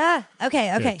rubber. Okay.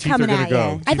 Yeah, teeth Coming are gonna at go.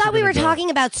 ya. Teeth I are thought we gonna were go. talking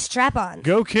about strap-ons.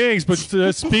 Go Kings! But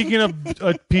speaking of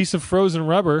a piece of frozen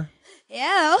rubber,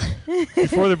 Ew.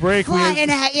 before the break, flying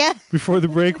at you. Before the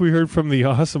break, we heard from the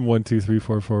awesome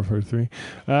 1234443.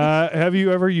 Have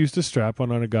you ever used a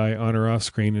strap-on a guy on or off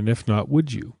screen? And if not,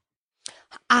 would you?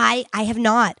 I have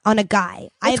not on a guy.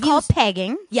 It's I've called used,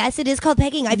 pegging. yes, it is called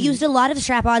pegging. I've used a lot of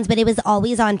strap-ons, but it was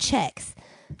always on chicks.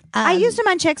 I used them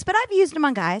on chicks, but I've used them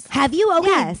on guys. Have you? Okay,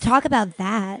 Yes. talk about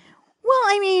that. Well,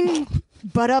 I mean,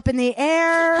 butt up in the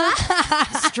air,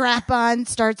 strap on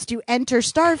starts to enter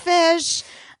starfish.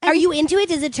 Are you into it?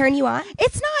 Does it turn you on?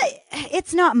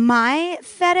 It's not my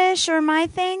fetish or my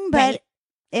thing, but Right.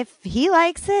 if he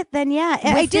likes it, then yeah.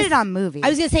 I Was did this- it on movies. I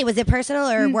was gonna say, was it personal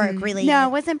or work related? No,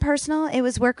 it wasn't personal. It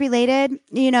was work related.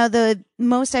 You know, the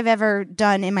most I've ever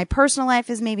done in my personal life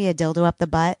is maybe a dildo up the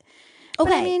butt. Okay,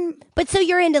 But I mean, but so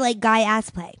you're into like guy ass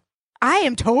play? I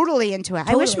am totally into it.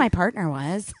 I wish Totally. my partner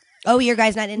was. Oh, your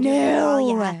guy's not into it at all?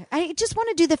 Yeah. I just want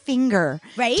to do the finger.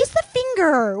 Right? Just the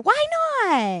finger. Why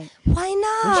not? Why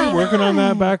not? Weren't you working on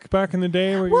that back in the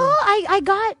day? Where you Well, were- I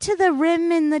got to the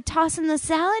rim and the toss and the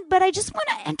salad, but I just want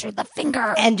to enter the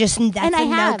finger. And just that's And I a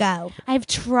have. no-go. I've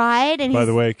tried, and By he's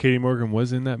the way, Katie Morgan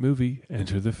was in that movie,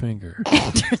 Enter the Finger.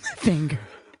 enter the finger.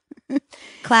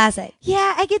 Classic.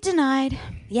 Yeah, I get denied.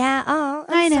 Yeah. Oh,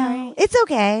 I I'm know. sorry. It's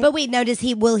okay. But wait, no.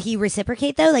 Will he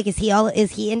reciprocate though? Like, is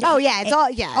he into? oh yeah, it's all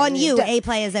yeah on you. D- A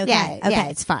play is okay. Yeah, Okay. yeah,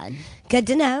 it's fine. Good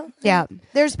to know. Yeah,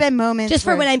 there's been moments Just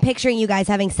for where when I'm picturing you guys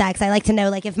having sex, I like to know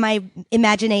like if my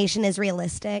imagination is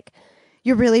realistic.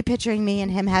 you're really picturing me and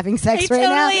him having sex right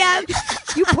totally now. am.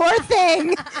 You poor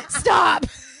thing. Stop.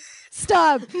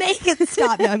 Make it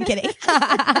stop. No, I'm kidding.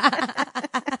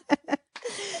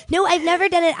 No, I've never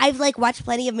done it. I've like watched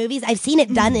plenty of movies. I've seen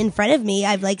it done in front of me.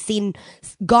 I've like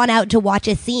gone out to watch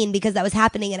a scene because that was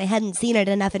happening and I hadn't seen it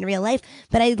enough in real life.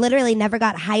 But I literally never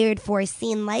got hired for a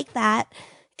scene like that.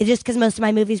 It's just because most of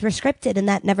my movies were scripted and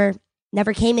that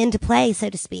never came into play, so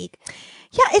to speak.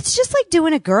 Yeah, it's just like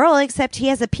doing a girl, except he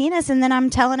has a penis, and then I'm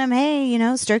telling him, "Hey, you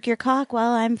know, stroke your cock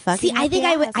while I'm fucking." See, I up think the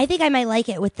I would. ass." I think I might like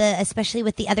it especially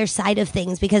with the other side of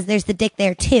things because there's the dick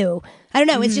there too. I don't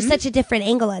know. It's just such a different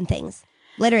angle on things.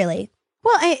 Literally.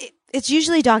 Well, it's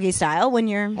usually doggy style when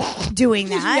you're doing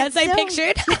that. Yes, I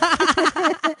pictured.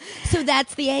 So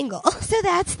that's the angle. So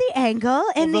that's the angle,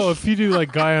 and Although if you do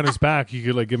like guy on his back, you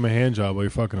could like give him a hand job while you're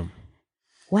fucking him.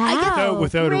 wow,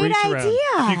 Without a great reach idea.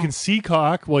 around. If you can see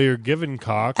cock while you're giving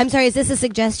cock. I'm sorry. Is this a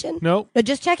suggestion? No. No,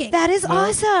 just checking. That is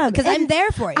awesome because I'm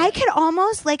there for you. I could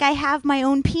almost like I have my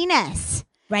own penis.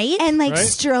 right? and like Right?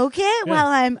 stroke it Yeah. while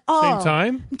I'm Same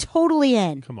time? I'm totally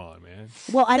in. Come on, man.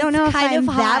 Well, I don't know if kind I'm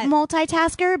of that hot.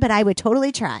 multitasker, but I would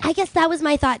totally try. I guess that was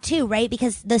my thought too, right?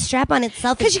 Because the strap-on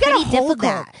itself 'Cause is you gotta pretty hold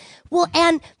difficult. that. Well,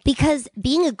 and because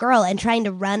being a girl and trying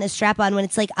to run a strap-on when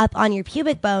it's like up on your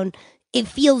pubic bone, it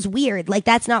feels weird. Like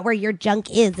that's not where your junk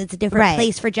is. It's a different Right.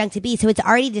 place for junk to be. So it's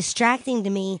already distracting to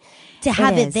me to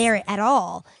have it is. there at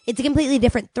all. It's a completely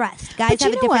different thrust. Guys But you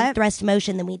have a know different what? thrust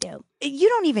motion than we do. You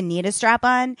don't even need a strap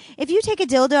on. If you take a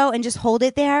dildo and just hold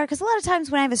it there, because a lot of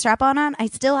times when I have a strap on, I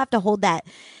still have to hold that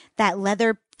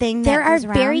leather thing. There that are goes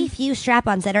around. very few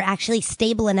strap-ons that are actually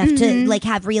stable enough to like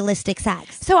have realistic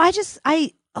sex. So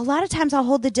a lot of times I'll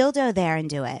hold the dildo there and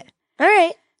do it. All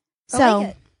right. I So like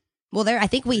it. Well, I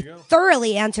think we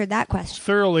thoroughly answered that question.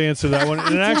 Thoroughly answer that one.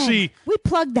 And it actually, we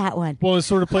plugged that one. well, it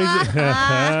sort of plays it.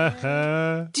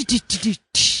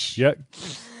 Yeah.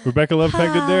 Rebecca Love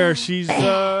pegged it there. She's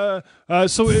so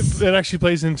it actually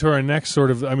plays into our next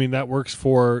sort of. I mean, that works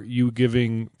for you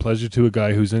giving pleasure to a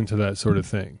guy who's into that sort of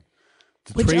thing.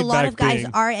 To Which a trade lot back of guys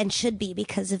being- are and should be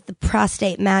because of the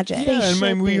prostate magic. Yeah, and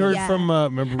I mean, we heard yeah. from.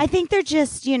 Remember, I think they're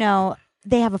just,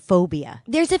 they have a phobia.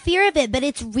 There's a fear of it, but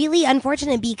it's really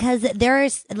unfortunate because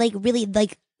there's like really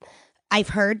like I've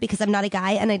heard, because I'm not a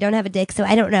guy and I don't have a dick, so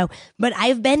I don't know, but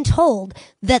I've been told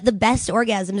that the best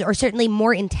orgasms, or certainly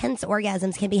more intense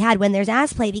orgasms, can be had when there's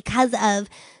ass play because of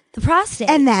the prostate.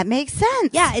 And that makes sense.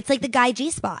 yeah, it's like the guy G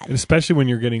spot. and especially when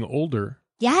you're getting older.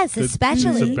 Yes, It's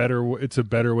especially. it's a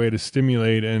better way to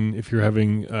stimulate, and if you're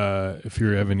having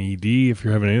ED, if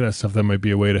you're having any of that stuff, that might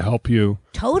be a way to help you.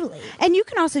 Totally. And you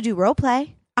can also do role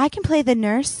play. I can play the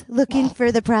nurse looking for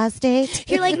the prostate.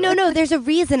 You're like, no, there's a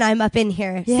reason I'm up in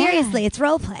here. Yeah. Seriously, it's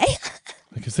role play.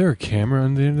 Like, is there a camera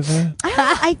on the end of that?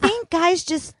 I think guys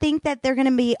just think that they're going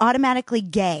to be automatically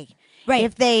gay. Right.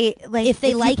 If they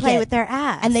you like play it. with their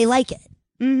ass. And they like it.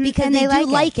 Mhm. Because And they do it.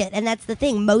 like it. And that's the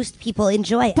thing. Most people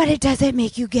enjoy it. But it doesn't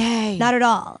make you gay. Not at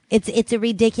all. It's a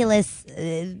ridiculous,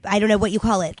 I don't know what you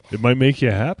call it. It might make you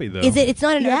happy though. Is it? It's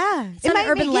not an Yeah. it's It not might an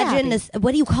urban make you legend. happy.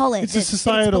 What do you call it? It's a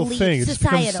societal thing. It's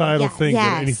become a societal yes. thing.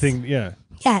 That Yes. anything, yeah.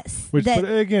 Yes. Which, That- but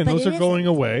again, but those it are going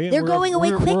isn't. away. They're going away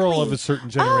We're all quickly. of a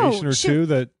certain generation or shoot. two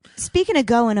that. Speaking of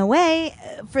going away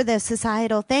for the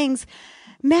societal things,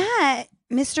 Matt,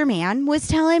 Mr. Man, was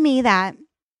telling me that,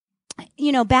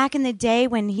 back in the day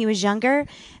when he was younger,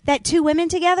 that two women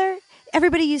together,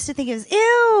 everybody used to think it was,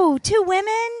 ew, two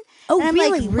women? Oh, And I'm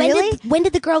really? like, really? When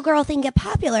did the girl thing get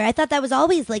popular? I thought that was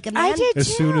always like a man. I did As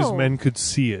too. soon as men could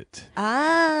see it,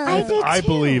 I did I too.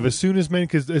 believe as soon as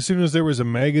there was a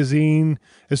magazine,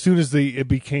 as soon as it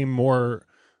became more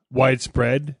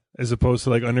widespread, as opposed to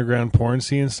like underground porn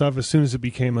scene and stuff. As soon as it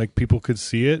became like people could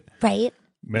see it, Right?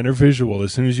 men are visual.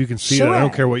 As soon as you can see it, I don't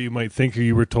Sure. care what you might think or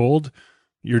you were told.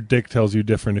 Your dick tells you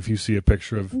different if you see a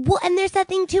picture of. Well, and there's that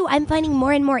thing too. I'm finding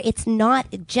more and more. It's not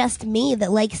just me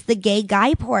that likes the gay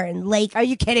guy porn. Like, Are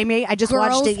you kidding me? I just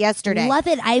watched girls it yesterday. Love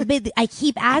it. I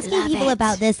keep asking love people it.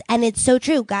 about this, and it's so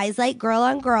true. Guys like girl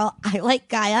on girl. I like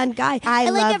guy on guy.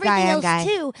 I like love everything guy on else guy.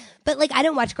 too. But like, I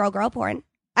don't watch girl porn.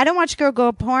 I don't watch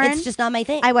girl porn. It's just not my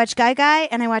thing. I watch guy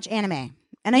and I watch anime.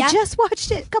 And Yeah. I just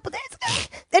watched it a couple days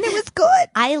ago. And it was good.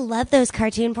 I love those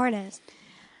cartoon pornos.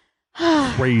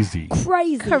 Crazy.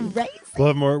 Crazy. We'll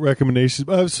have more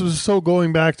recommendations. So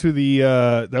going back to the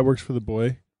that works for the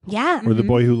boy Yeah. or the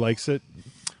boy who likes it.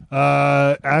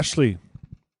 Ashley,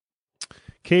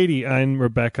 Katie, and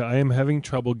Rebecca, I am having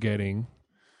trouble getting.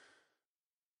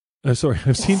 Sorry,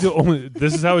 I've seen to only.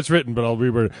 This is how it's written, but I'll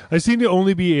reword it. I seem to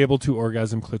only be able to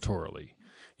orgasm clitorally.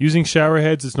 Using shower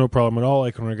heads, it's no problem at all.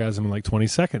 I can orgasm in like 20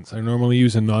 seconds. I normally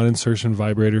use a non-insertion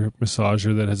vibrator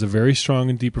massager that has a very strong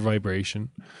and deeper vibration.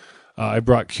 I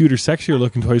brought cuter, sexier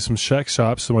looking toys from sex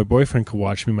shops so my boyfriend could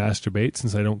watch me masturbate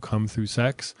since I don't come through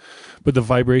sex. But the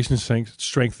vibration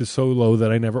strength is so low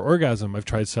that I never orgasm. I've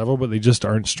tried several, but they just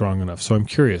aren't strong enough. So I'm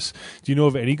curious. Do you know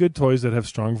of any good toys that have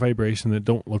strong vibration that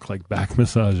don't look like back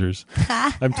massagers?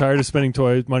 I'm tired of spending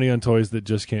money on toys that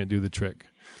just can't do the trick.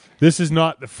 This is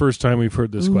not the first time we've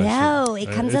heard this question. No, it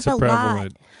comes It's up a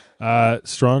prevalent.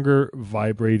 Stronger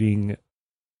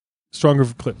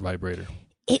clit vibrator.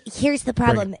 Here's the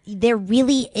problem. There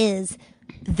really is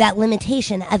that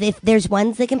limitation of if there's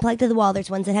ones that can plug to the wall, there's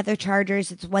ones that have their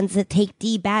chargers, it's ones that take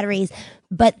D batteries,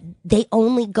 but they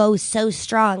only go so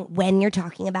strong when you're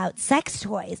talking about sex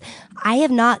toys. I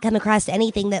have not come across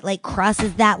anything that like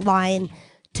crosses that line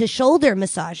to shoulder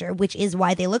massager, which is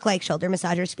why they look like shoulder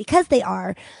massagers, because they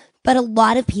are. But a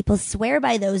lot of people swear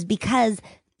by those because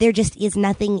there just is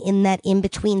nothing in that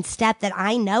in-between step that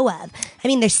I know of. I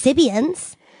mean, there's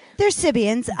Sybians. They're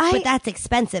Sybians. But that's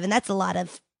expensive, and that's a lot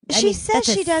of She says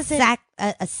that's she doesn't-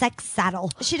 a sex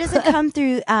saddle. She doesn't come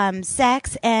through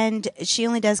sex, and she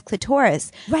only does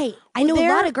clitoris. Right. I know a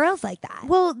lot of girls like that.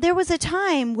 Well, there was a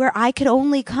time where I could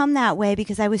only come that way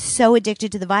because I was so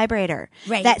addicted to the vibrator.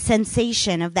 Right. That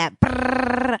sensation of that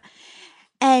brrrr.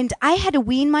 And I had to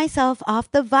wean myself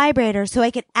off the vibrator so I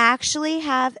could actually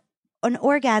have an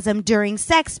orgasm during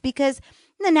sex, because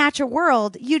in the natural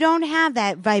world, you don't have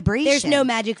that vibration. There's no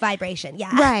magic vibration.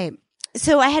 Yeah. Right.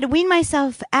 So I had to wean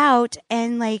myself out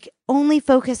and like only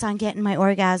focus on getting my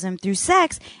orgasm through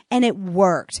sex, and it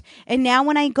worked. And now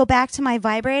when I go back to my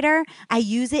vibrator, I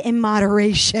use it in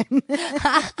moderation.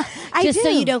 Just so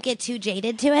you don't get too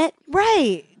jaded to it.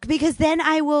 Right. Because then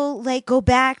I will like go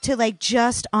back to like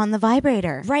just on the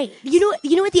vibrator. Right. You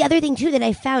know what the other thing too that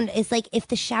I found is like if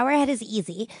the shower head is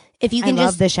easy, if you can I love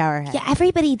just the shower head. Yeah,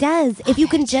 everybody does. If you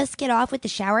can just get off with the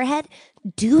shower head,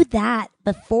 do that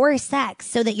before sex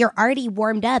so that you're already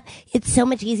warmed up. It's so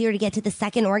much easier to get to the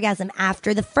second orgasm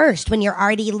after the first when you're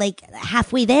already like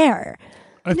halfway there.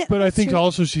 But I think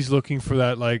also she's looking for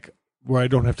that, like, where I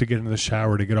don't have to get in the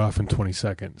shower to get off in 20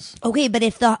 seconds. Okay, but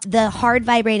if the hard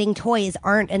vibrating toys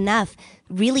aren't enough,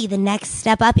 really the next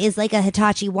step up is like a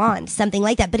Hitachi wand, something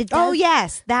like that. But it does, Oh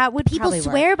yes, that would people probably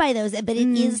swear work. by those, but it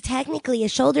is technically a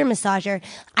shoulder massager.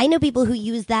 I know people who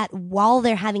use that while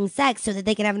they're having sex so that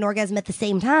they can have an orgasm at the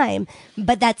same time,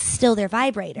 but that's still their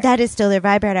vibrator. That is still their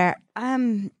vibrator.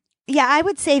 Yeah, I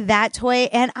would say that toy,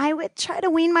 and I would try to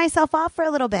wean myself off for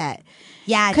a little bit.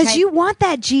 Yeah, Because you want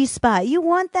that G-spot. You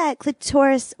want that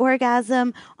clitoris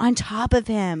orgasm on top of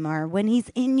him or when he's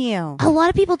in you. a lot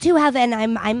of people too have, and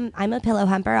I'm a pillow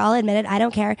humper. I'll admit it. I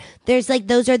don't care. There's like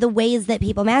those are the ways that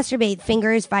people masturbate: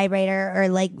 fingers, vibrator, or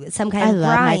like some kind I of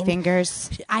love grind. my fingers.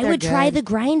 I They're would try good. the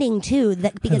grinding too,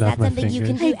 because love that's my something you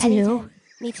can do. fingers. I do. anytime.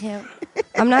 Me too.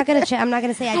 I'm not gonna. I'm not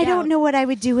gonna say I I don't know what I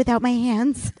would do without my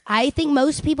hands. I think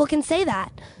most people can say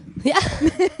that. Yeah.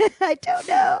 I don't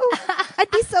know. I'd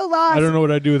be so lost. I don't know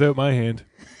what I'd do without my hand.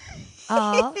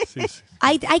 Aw. See,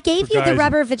 I gave for you the guys-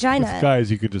 rubber with vagina. guys,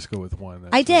 you could just go with one.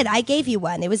 That's I did. I gave you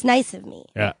one. It was nice of me.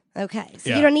 Yeah. Okay, so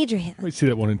Yeah. you don't need your hand. We see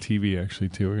that one on TV, actually,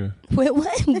 too. We're gonna, Wait,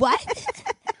 what? What?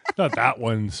 not that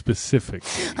one specific.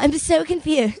 I'm so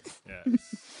confused. Yeah.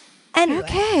 Anyway.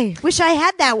 Okay. Wish I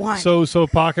had that one. So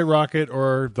pocket rocket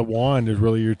or the wand is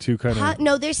really your two kind of.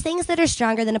 No, there's things that are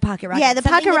stronger than a pocket rocket. yeah, the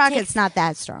Something pocket that rocket's takes- not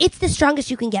that strong. It's the strongest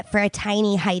you can get for a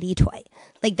tiny Heidi toy.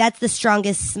 Like that's the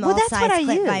strongest small Well, that's size what I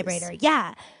clip use. vibrator.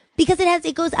 Yeah. Because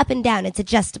it goes up and down. It's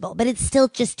adjustable, but it's still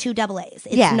just two AA's.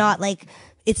 It's Yeah. not like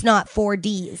it's not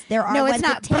 4Ds. There are No, ones it's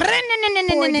not. that take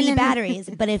 4D batteries,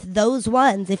 but if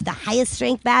the highest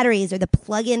strength batteries or the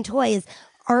plug-in toys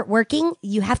aren't working,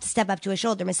 you have to step up to a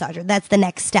shoulder massager. That's the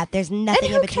next step. There's nothing And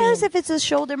in who between. cares if it's a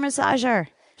shoulder massager?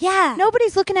 Yeah.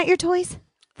 Nobody's looking at your toys.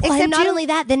 Well, Except and not you. only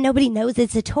that, then nobody knows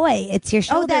it's a toy. It's your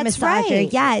shoulder that's massager.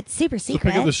 right. Yeah, it's super So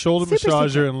secret. pick up the shoulder Super massager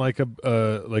secret. and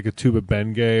like a tube of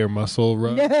Bengay or muscle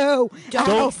rub. No. Don't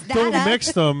Don't mix that up.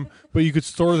 mix them, but you could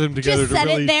store them together Just to set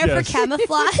really it there yes, for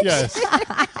camouflage. Yes.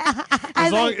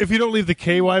 As long if you don't leave the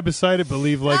KY beside it, but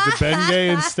leave like the Bengay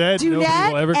instead, Do nobody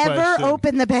not will ever question.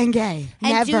 open the Bengay.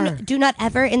 And Never. do not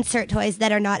ever insert toys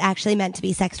that are not actually meant to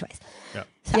be sex toys. Yeah.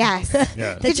 Yes.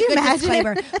 Yeah. That's Could you a good imagine?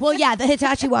 disclaimer. Well, yeah, the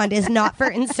Hitachi wand is not for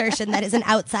insertion. That is an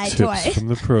outside Tips toy. from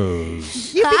the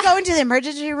pros. You'd be going to the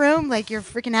emergency room like you're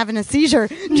freaking having a seizure.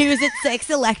 News at 6,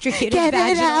 electrocuted Get it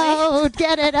vaginally. out.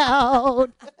 Get it out.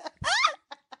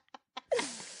 Hmm.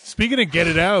 Speaking of get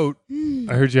it out,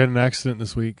 I heard you had an accident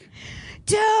this week.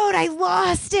 Dude, I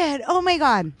lost it. Oh my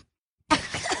God.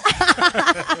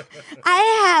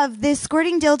 I have this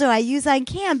squirting dildo I use on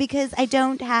cam because I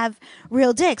don't have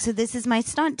real dick. So this is my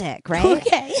stunt dick, right?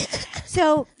 Okay.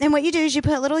 So, and what you do is you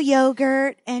put a little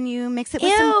yogurt and you mix it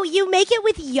with some. Ew, you make it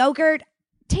with yogurt.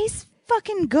 Tastes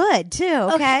fucking good too.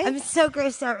 Okay. I'm so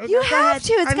grossed out. You have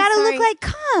to. It's got to look like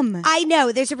cum. I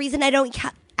know. There's a reason I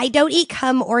don't eat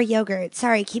cum or yogurt.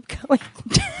 Sorry, keep going.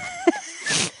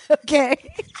 Okay.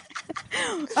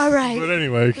 All right. But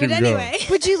anyway, keep going.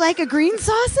 Would you like a green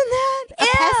sauce in that? A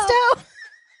pesto?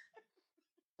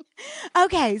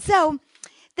 Okay, so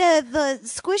the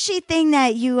squishy thing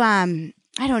that you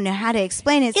I don't know how to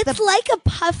explain it. It's like a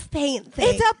puff paint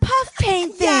thing. It's a puff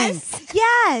paint thing. Yes.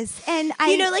 Yes. And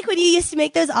I You know, like when you used to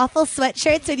make those awful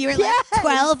sweatshirts when you were Yes. like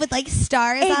 12 with like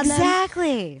stars on them?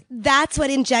 exactly. That's what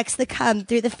injects the cum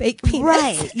through the fake penis.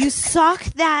 Right. You sock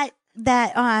that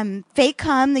fake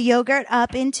cum, the yogurt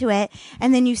up into it,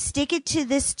 and then you stick it to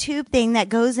this tube thing that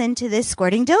goes into this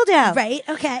squirting dildo. Right?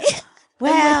 Okay.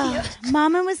 Well,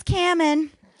 Mama was camming,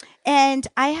 and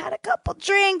I had a couple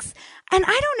drinks, and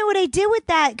I don't know what I did with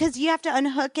that because you have to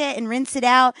unhook it and rinse it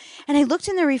out. And I looked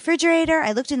in the refrigerator,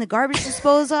 I looked in the garbage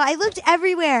disposal, I looked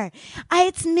everywhere.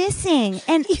 It's missing,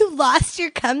 and You lost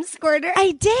your cum squirter?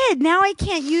 I did. Now I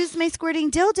can't use my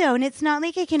squirting dildo, and it's not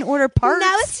like I can order parts.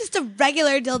 Now it's just a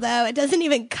regular dildo. It doesn't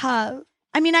even come.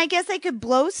 I mean, I guess I could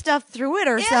blow stuff through it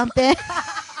or something.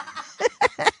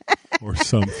 Or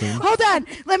something. Hold on.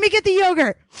 Let me get the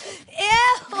yogurt. Ew.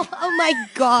 Oh my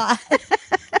God.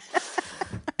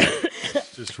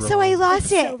 Just So I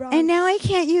lost it, so wrong. and now I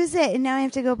can't use it, and now I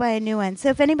have to go buy a new one. So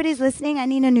if anybody's listening, I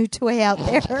need a new toy out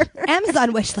there.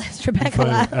 Amazon wish list, Rebecca Find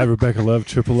Love. her at Rebecca Love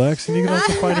XXX, and you can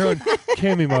also find her on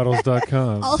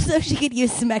CamiModels.com. Also, she could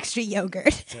use some extra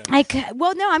yogurt.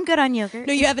 Well, no, I'm good on yogurt.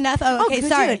 No, you have enough? Oh, okay, good,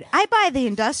 sorry. dude. I buy the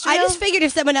industrial. I just figured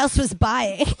if someone else was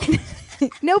buying.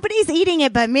 Nobody's eating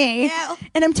it but me, No.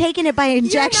 and I'm taking it by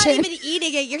injection. You're not even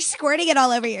eating it. You're squirting it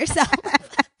all over yourself.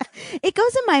 It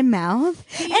goes in my mouth,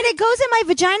 and it goes in my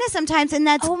vagina sometimes, and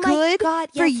that's Oh my good God,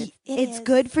 for yes, y- it it's is.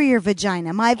 good for your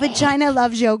vagina. My vagina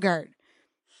loves yogurt.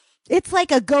 It's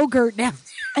like a go-gurt now.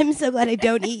 I'm so glad I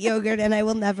don't eat yogurt, and I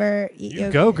will never eat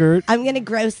yogurt. Go, Gert. I'm going to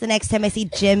gross the next time I see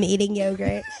Jim eating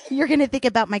yogurt. You're gonna think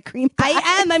about my cream pie.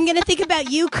 I am. I'm going to think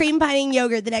about you cream pieing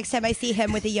yogurt the next time I see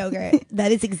him with a yogurt.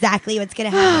 That is exactly what's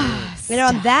going to happen.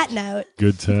 And on that note,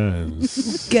 Good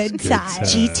times. good time.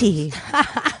 times. GT.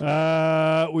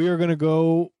 We are going to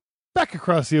go back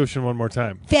across the ocean one more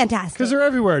time. Fantastic. Because they're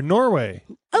everywhere. Norway.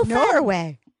 Oh, fun.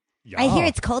 Norway. I hear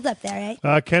it's cold up there,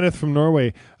 right? Kenneth from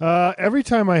Norway. Every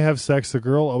time I have sex, the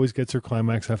girl always gets her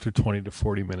climax after 20 to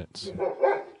 40 minutes.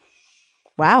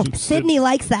 Wow. Sydney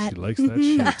likes that. She likes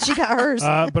that shit. She got hers.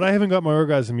 But I haven't got my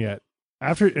orgasm yet.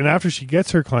 After she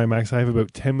gets her climax, I have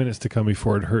about 10 minutes to come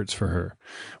before it hurts for her.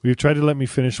 We've tried to let me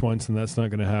finish once, and that's not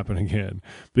going to happen again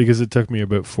because it took me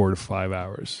about 4 to 5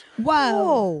 hours.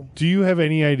 Whoa. Do you have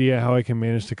any idea how I can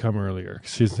manage to come earlier?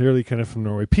 Sincerely, Kenneth from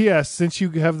Norway. P.S. Since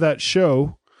you have that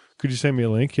show, could you send me a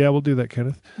link? Yeah, we'll do that,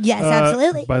 Kenneth. Yes,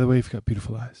 absolutely. By the way, you've got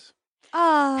beautiful eyes.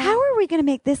 How are we going to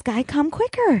make this guy come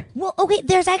quicker? Well, okay,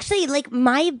 there's actually, like,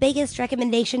 my biggest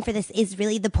recommendation for this is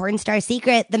really the porn star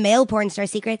secret, the male porn star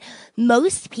secret.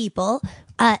 Most people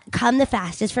come the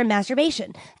fastest from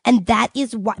masturbation. And that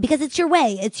is why, because it's your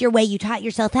way. It's your way. You taught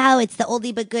yourself how. It's the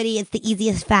oldie but goodie. It's the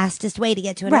easiest, fastest way to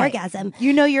get to an orgasm.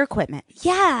 You know your equipment.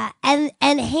 Yeah. And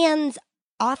hands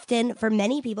often, for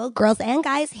many people, girls and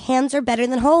guys, hands are better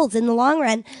than holds in the long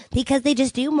run because they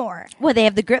just do more. Well, they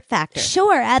have the grip factor.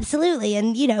 Sure, absolutely.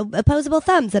 And, you know, opposable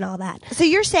thumbs and all that. So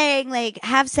you're saying, like,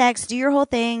 have sex, do your whole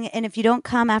thing, and if you don't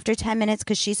come after 10 minutes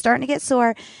because she's starting to get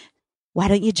sore, why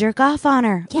don't you jerk off on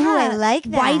her? Yeah, Ooh, I like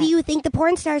that. Why do you think the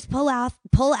porn stars pull out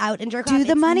and jerk off? Do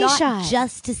the It's money not shot.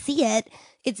 just to see it.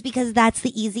 It's because that's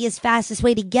the easiest, fastest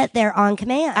way to get there on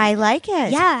command. I like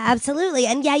it. Yeah, absolutely.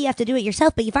 And yeah, you have to do it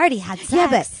yourself, but you've already had sex. Yeah,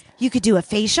 but you could do a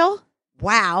facial.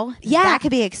 Wow. Yeah. That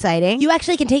could be exciting. you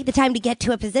actually can take the time to get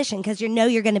to a position because you know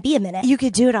you're going to be a minute. You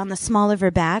could do it on the small of her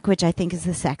back, which I think is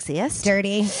the sexiest.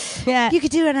 dirty. Yeah. You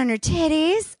could do it on her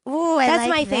titties. Ooh, I That's like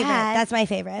my favorite. that. That's my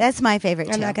favorite. That's my favorite,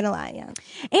 I'm too. not going to lie. Yeah.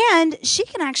 And she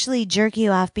can actually jerk you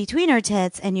off between her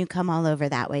tits, and you come all over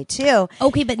that way, too.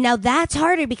 Okay, but now that's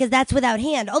harder because that's without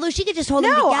hand. Although she could just hold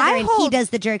them No, together I and he hold-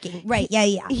 does the jerking. Right. Yeah,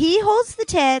 yeah. He holds the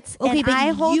tits, Okay, and but I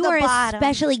hold you the are bottom.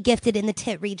 especially gifted in the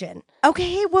tit region.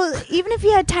 Okay, well, even if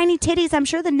you had tiny titties, I'm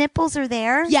sure the nipples are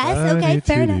there. Yes, okay,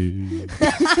 fair enough.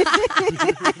 enough.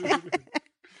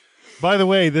 By the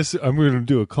way, I'm going to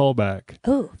do a callback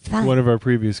Oh, to fun. one of our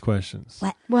previous questions.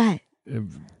 What? What?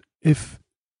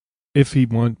 If he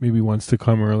maybe wants to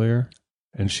come earlier,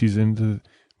 and she's into,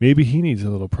 maybe he needs a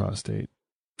little prostate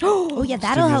Oh, yeah,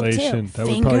 that'll help too. stimulation. That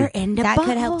would Finger probably in the That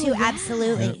could help butthole, too. yeah.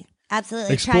 Absolutely.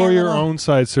 Absolutely. Try explore a your little- own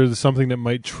side. So there's something that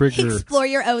might trigger. Explore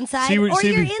your own side See what- or see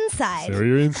if your you- inside. So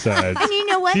you're inside. And you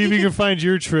know what? See if You you can- can find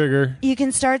your trigger. You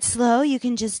can start slow. You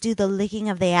can just do the licking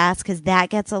of the ass because that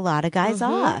gets a lot of guys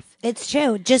off. It's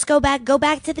true. Just go back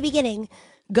to the beginning.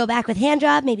 Go back with hand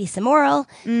job, maybe some oral.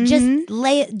 Just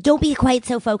don't be quite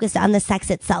so focused on the sex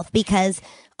itself because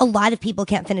a lot of people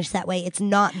can't finish that way. It's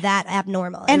not that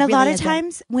abnormal. And It a really lot of isn't.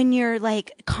 times when you're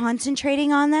like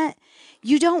concentrating on that,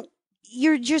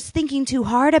 you're just thinking too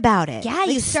hard about it. Yeah,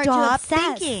 Like, you start stop to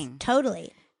obsess. thinking.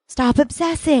 Totally. Stop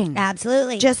obsessing.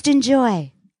 Absolutely. Just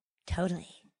enjoy. totally.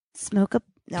 Smoke a.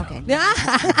 Okay.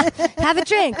 Have a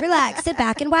drink, relax, sit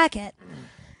back and whack it.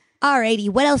 Alrighty,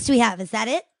 what else do we have? Is that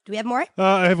it? Do we have more?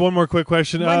 I have one more quick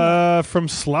question from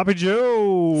Sloppy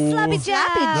Joe. Sloppy Joe.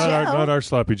 Not our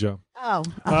Sloppy Joe. Oh.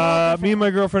 Me and my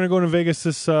girlfriend are going to Vegas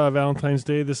this Valentine's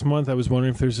Day this month. I was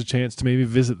wondering if there's a chance to maybe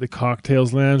visit the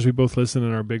CockTales Lounge. We both listen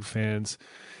and are big fans.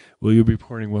 Will you be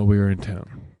pouring while we are in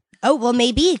town? Oh, well,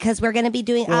 maybe, because we're going to be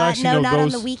doing, Well, actually, no, not on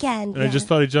those- the weekend. And I just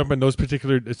thought I'd jump in those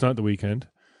particular. It's not the weekend.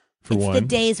 For it's one, the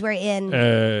days we're in.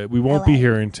 we won't be LA.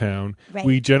 here in town. Right.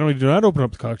 We generally do not open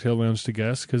up the cocktail lounge to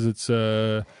guests because it's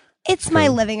It's my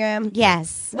living room.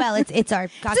 Yes. Well, it's our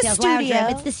cocktails lounge studio.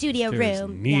 room. It's the studio there's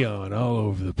room. neon all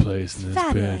over the place in this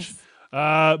Fabulous. bitch.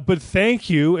 But thank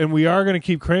you, and we are going to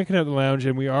keep cranking out the lounge,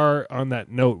 and we are on that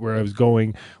note where I was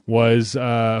going was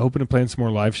hoping to plan some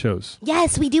more live shows.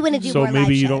 Yes, we do want to do So more maybe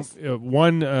live you shows.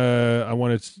 don't. I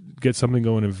want to get something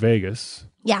going in Vegas.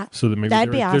 Yeah. So that maybe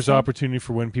That'd be there's awesome. opportunity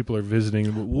for when people are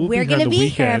visiting. We'll We're going to be here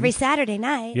weekend. every Saturday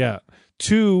night. Yeah.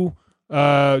 2,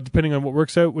 depending on what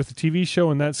works out with the TV show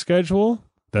and that schedule,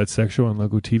 that sex show on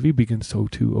LogoTV begins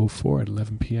 02:04 at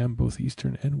 11 p.m. both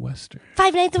Eastern and Western.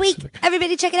 5 nights a week.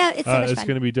 Everybody check it out. It's so much It's fun.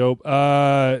 going to be dope.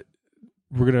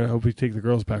 We're going to hopefully take the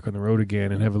girls back on the road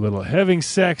again and have a little having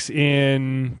sex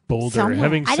in Boulder. Somewhere.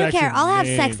 Having I don't sex care. in I'll have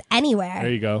Maine. sex anywhere.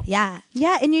 There you go. Yeah.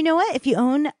 Yeah, and you know what? If you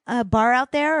own a bar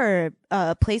out there or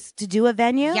a place to do a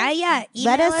venue, Yeah.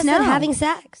 Let Email us know. and having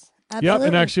sex. Yep, Absolutely.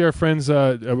 and actually our friends,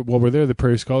 while we're there, the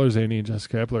Prairie Scholars, Andy and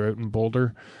Jessica Epler out in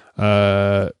Boulder,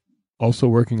 also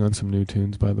working on some new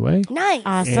tunes, by the way. Nice.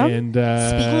 awesome. And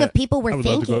Speaking of people we're I would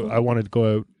love to thinking. go. I want to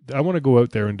go out. I want to go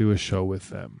out there and do a show with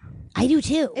them. I do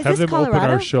too. Is Have this them open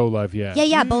Colorado? our show live. Yeah.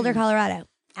 Yeah, Boulder, Colorado.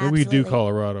 Maybe we Absolutely. do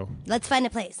Colorado. Let's find a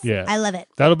place. Yeah. I love it.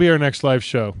 That'll be our next live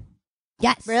show.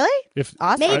 Yes. Really? If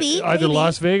Awesome. Maybe. either maybe.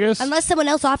 Las Vegas, Unless someone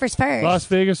else offers first. Las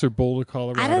Vegas, or Boulder,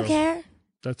 Colorado. I don't care.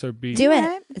 That's our beat. Do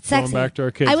Alright. it. It's Going sexy. back to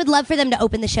our kids. I would love for them to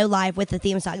open the show live with the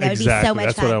theme song. That would be so much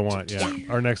That's fun. what I want. Yeah.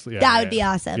 Our next. Yeah, That yeah, would be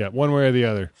yeah. awesome. Yeah, one way or the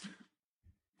other.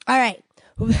 All right.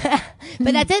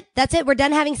 But that's it. That's it. We're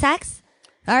done having sex.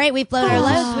 All right. We've blown our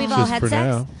loads. We've all Just had for sex.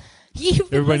 now. You've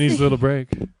been Everybody needs a listening- little break.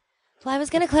 Well, I was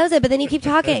going to close it, but then you keep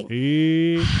talking.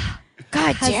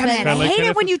 God damn it. Kinda I like hate Kenneth-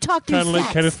 it when you talk through Kind of like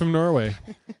sex. Kenneth from Norway.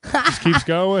 Just keeps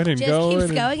going and Just going. keeps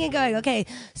and- going and going. Okay.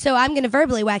 So I'm going to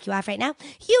verbally whack you off right now.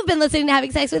 You've been listening to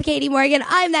Having Sex with Katie Morgan.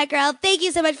 I'm that girl. Thank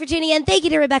you so much for tuning in. Thank you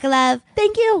to Rebecca Love.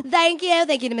 Thank you. Thank you.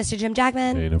 Thank you to Mr. Jim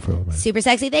Jackman. Hey, no problem. man. Super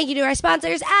sexy. Thank you to our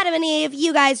sponsors, Adam and Eve.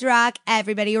 You guys rock.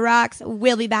 Everybody rocks.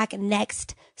 We'll be back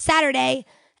next Saturday.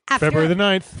 After February the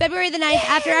 9th. February the 9th,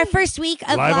 after our first week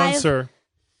of Live on Sir.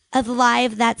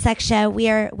 live That Sex Show.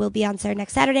 We'll be on Sir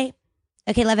next Saturday.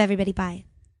 Okay, love everybody. Bye.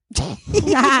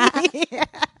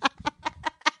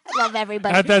 Love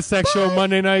everybody. At That Sex Show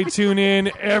Monday night. Tune in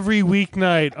every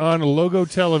weeknight on Logo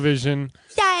Television.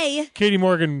 Yay! Katie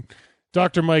Morgan,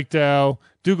 Dr. Mike Dow,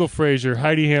 Dougal Fraser,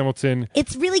 Heidi Hamilton.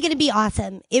 It's really going to be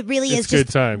awesome. It really It's is. Just,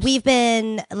 good times. We've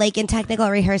been like in technical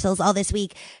rehearsals all this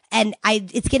week, and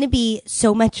it's going to be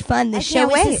so much fun. The I show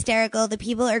can't is wait. hysterical. The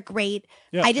people are great.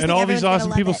 Yeah, I just and think all everyone's these gonna awesome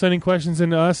love people it. sending questions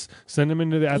into us. Send them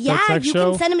into the At Yeah, That Sex you Show.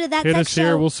 can send them to That Hit Sex us here.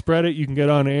 Show. We'll spread it. You can get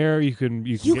on air. You can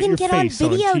You get can your get on face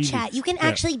video TV. chat. You can Yeah.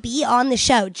 actually be on the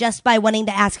show just by wanting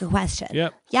to ask a question.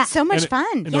 Yep. Yeah. So much And-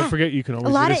 fun. And don't forget, you can A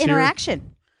always lot get of us here.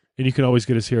 interaction. And you can always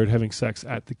get us here at Having Sex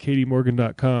at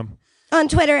thekatiemorgan.com. On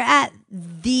Twitter at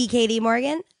the Katie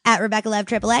Morgan, at Rebecca Love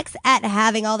XXX, at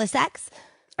Having All the Sex.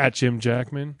 At Jim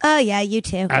Jackman. Oh yeah, you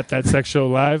too. At That Sex Show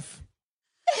Live.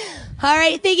 All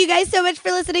right, thank you guys so much for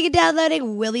listening and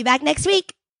downloading. We'll be back next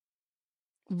week.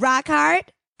 Rock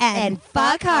hard and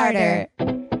fuck harder.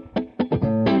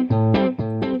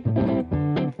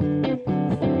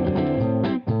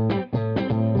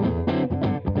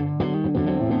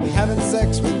 Having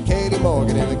sex with Katie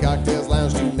Morgan in the CockTales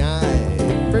Lounge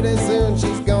tonight. Pretty soon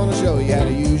she's gonna show you how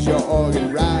to use your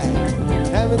organ right.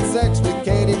 Having sex with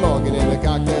Katie Morgan in the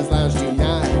CockTales Lounge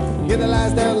tonight. Get the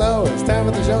lights down low, it's time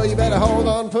for the show, you better hold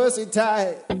on pussy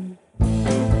tight.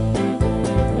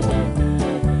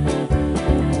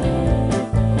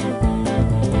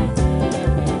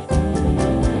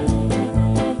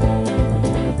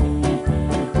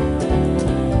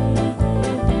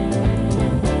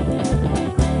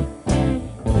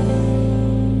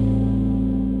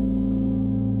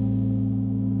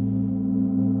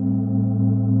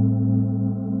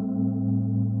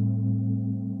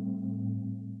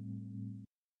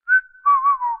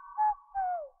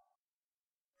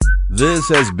 This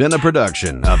has been a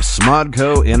production of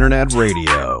Smodco Internet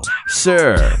Radio.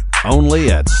 Sir, only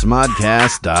at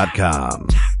smodcast.com.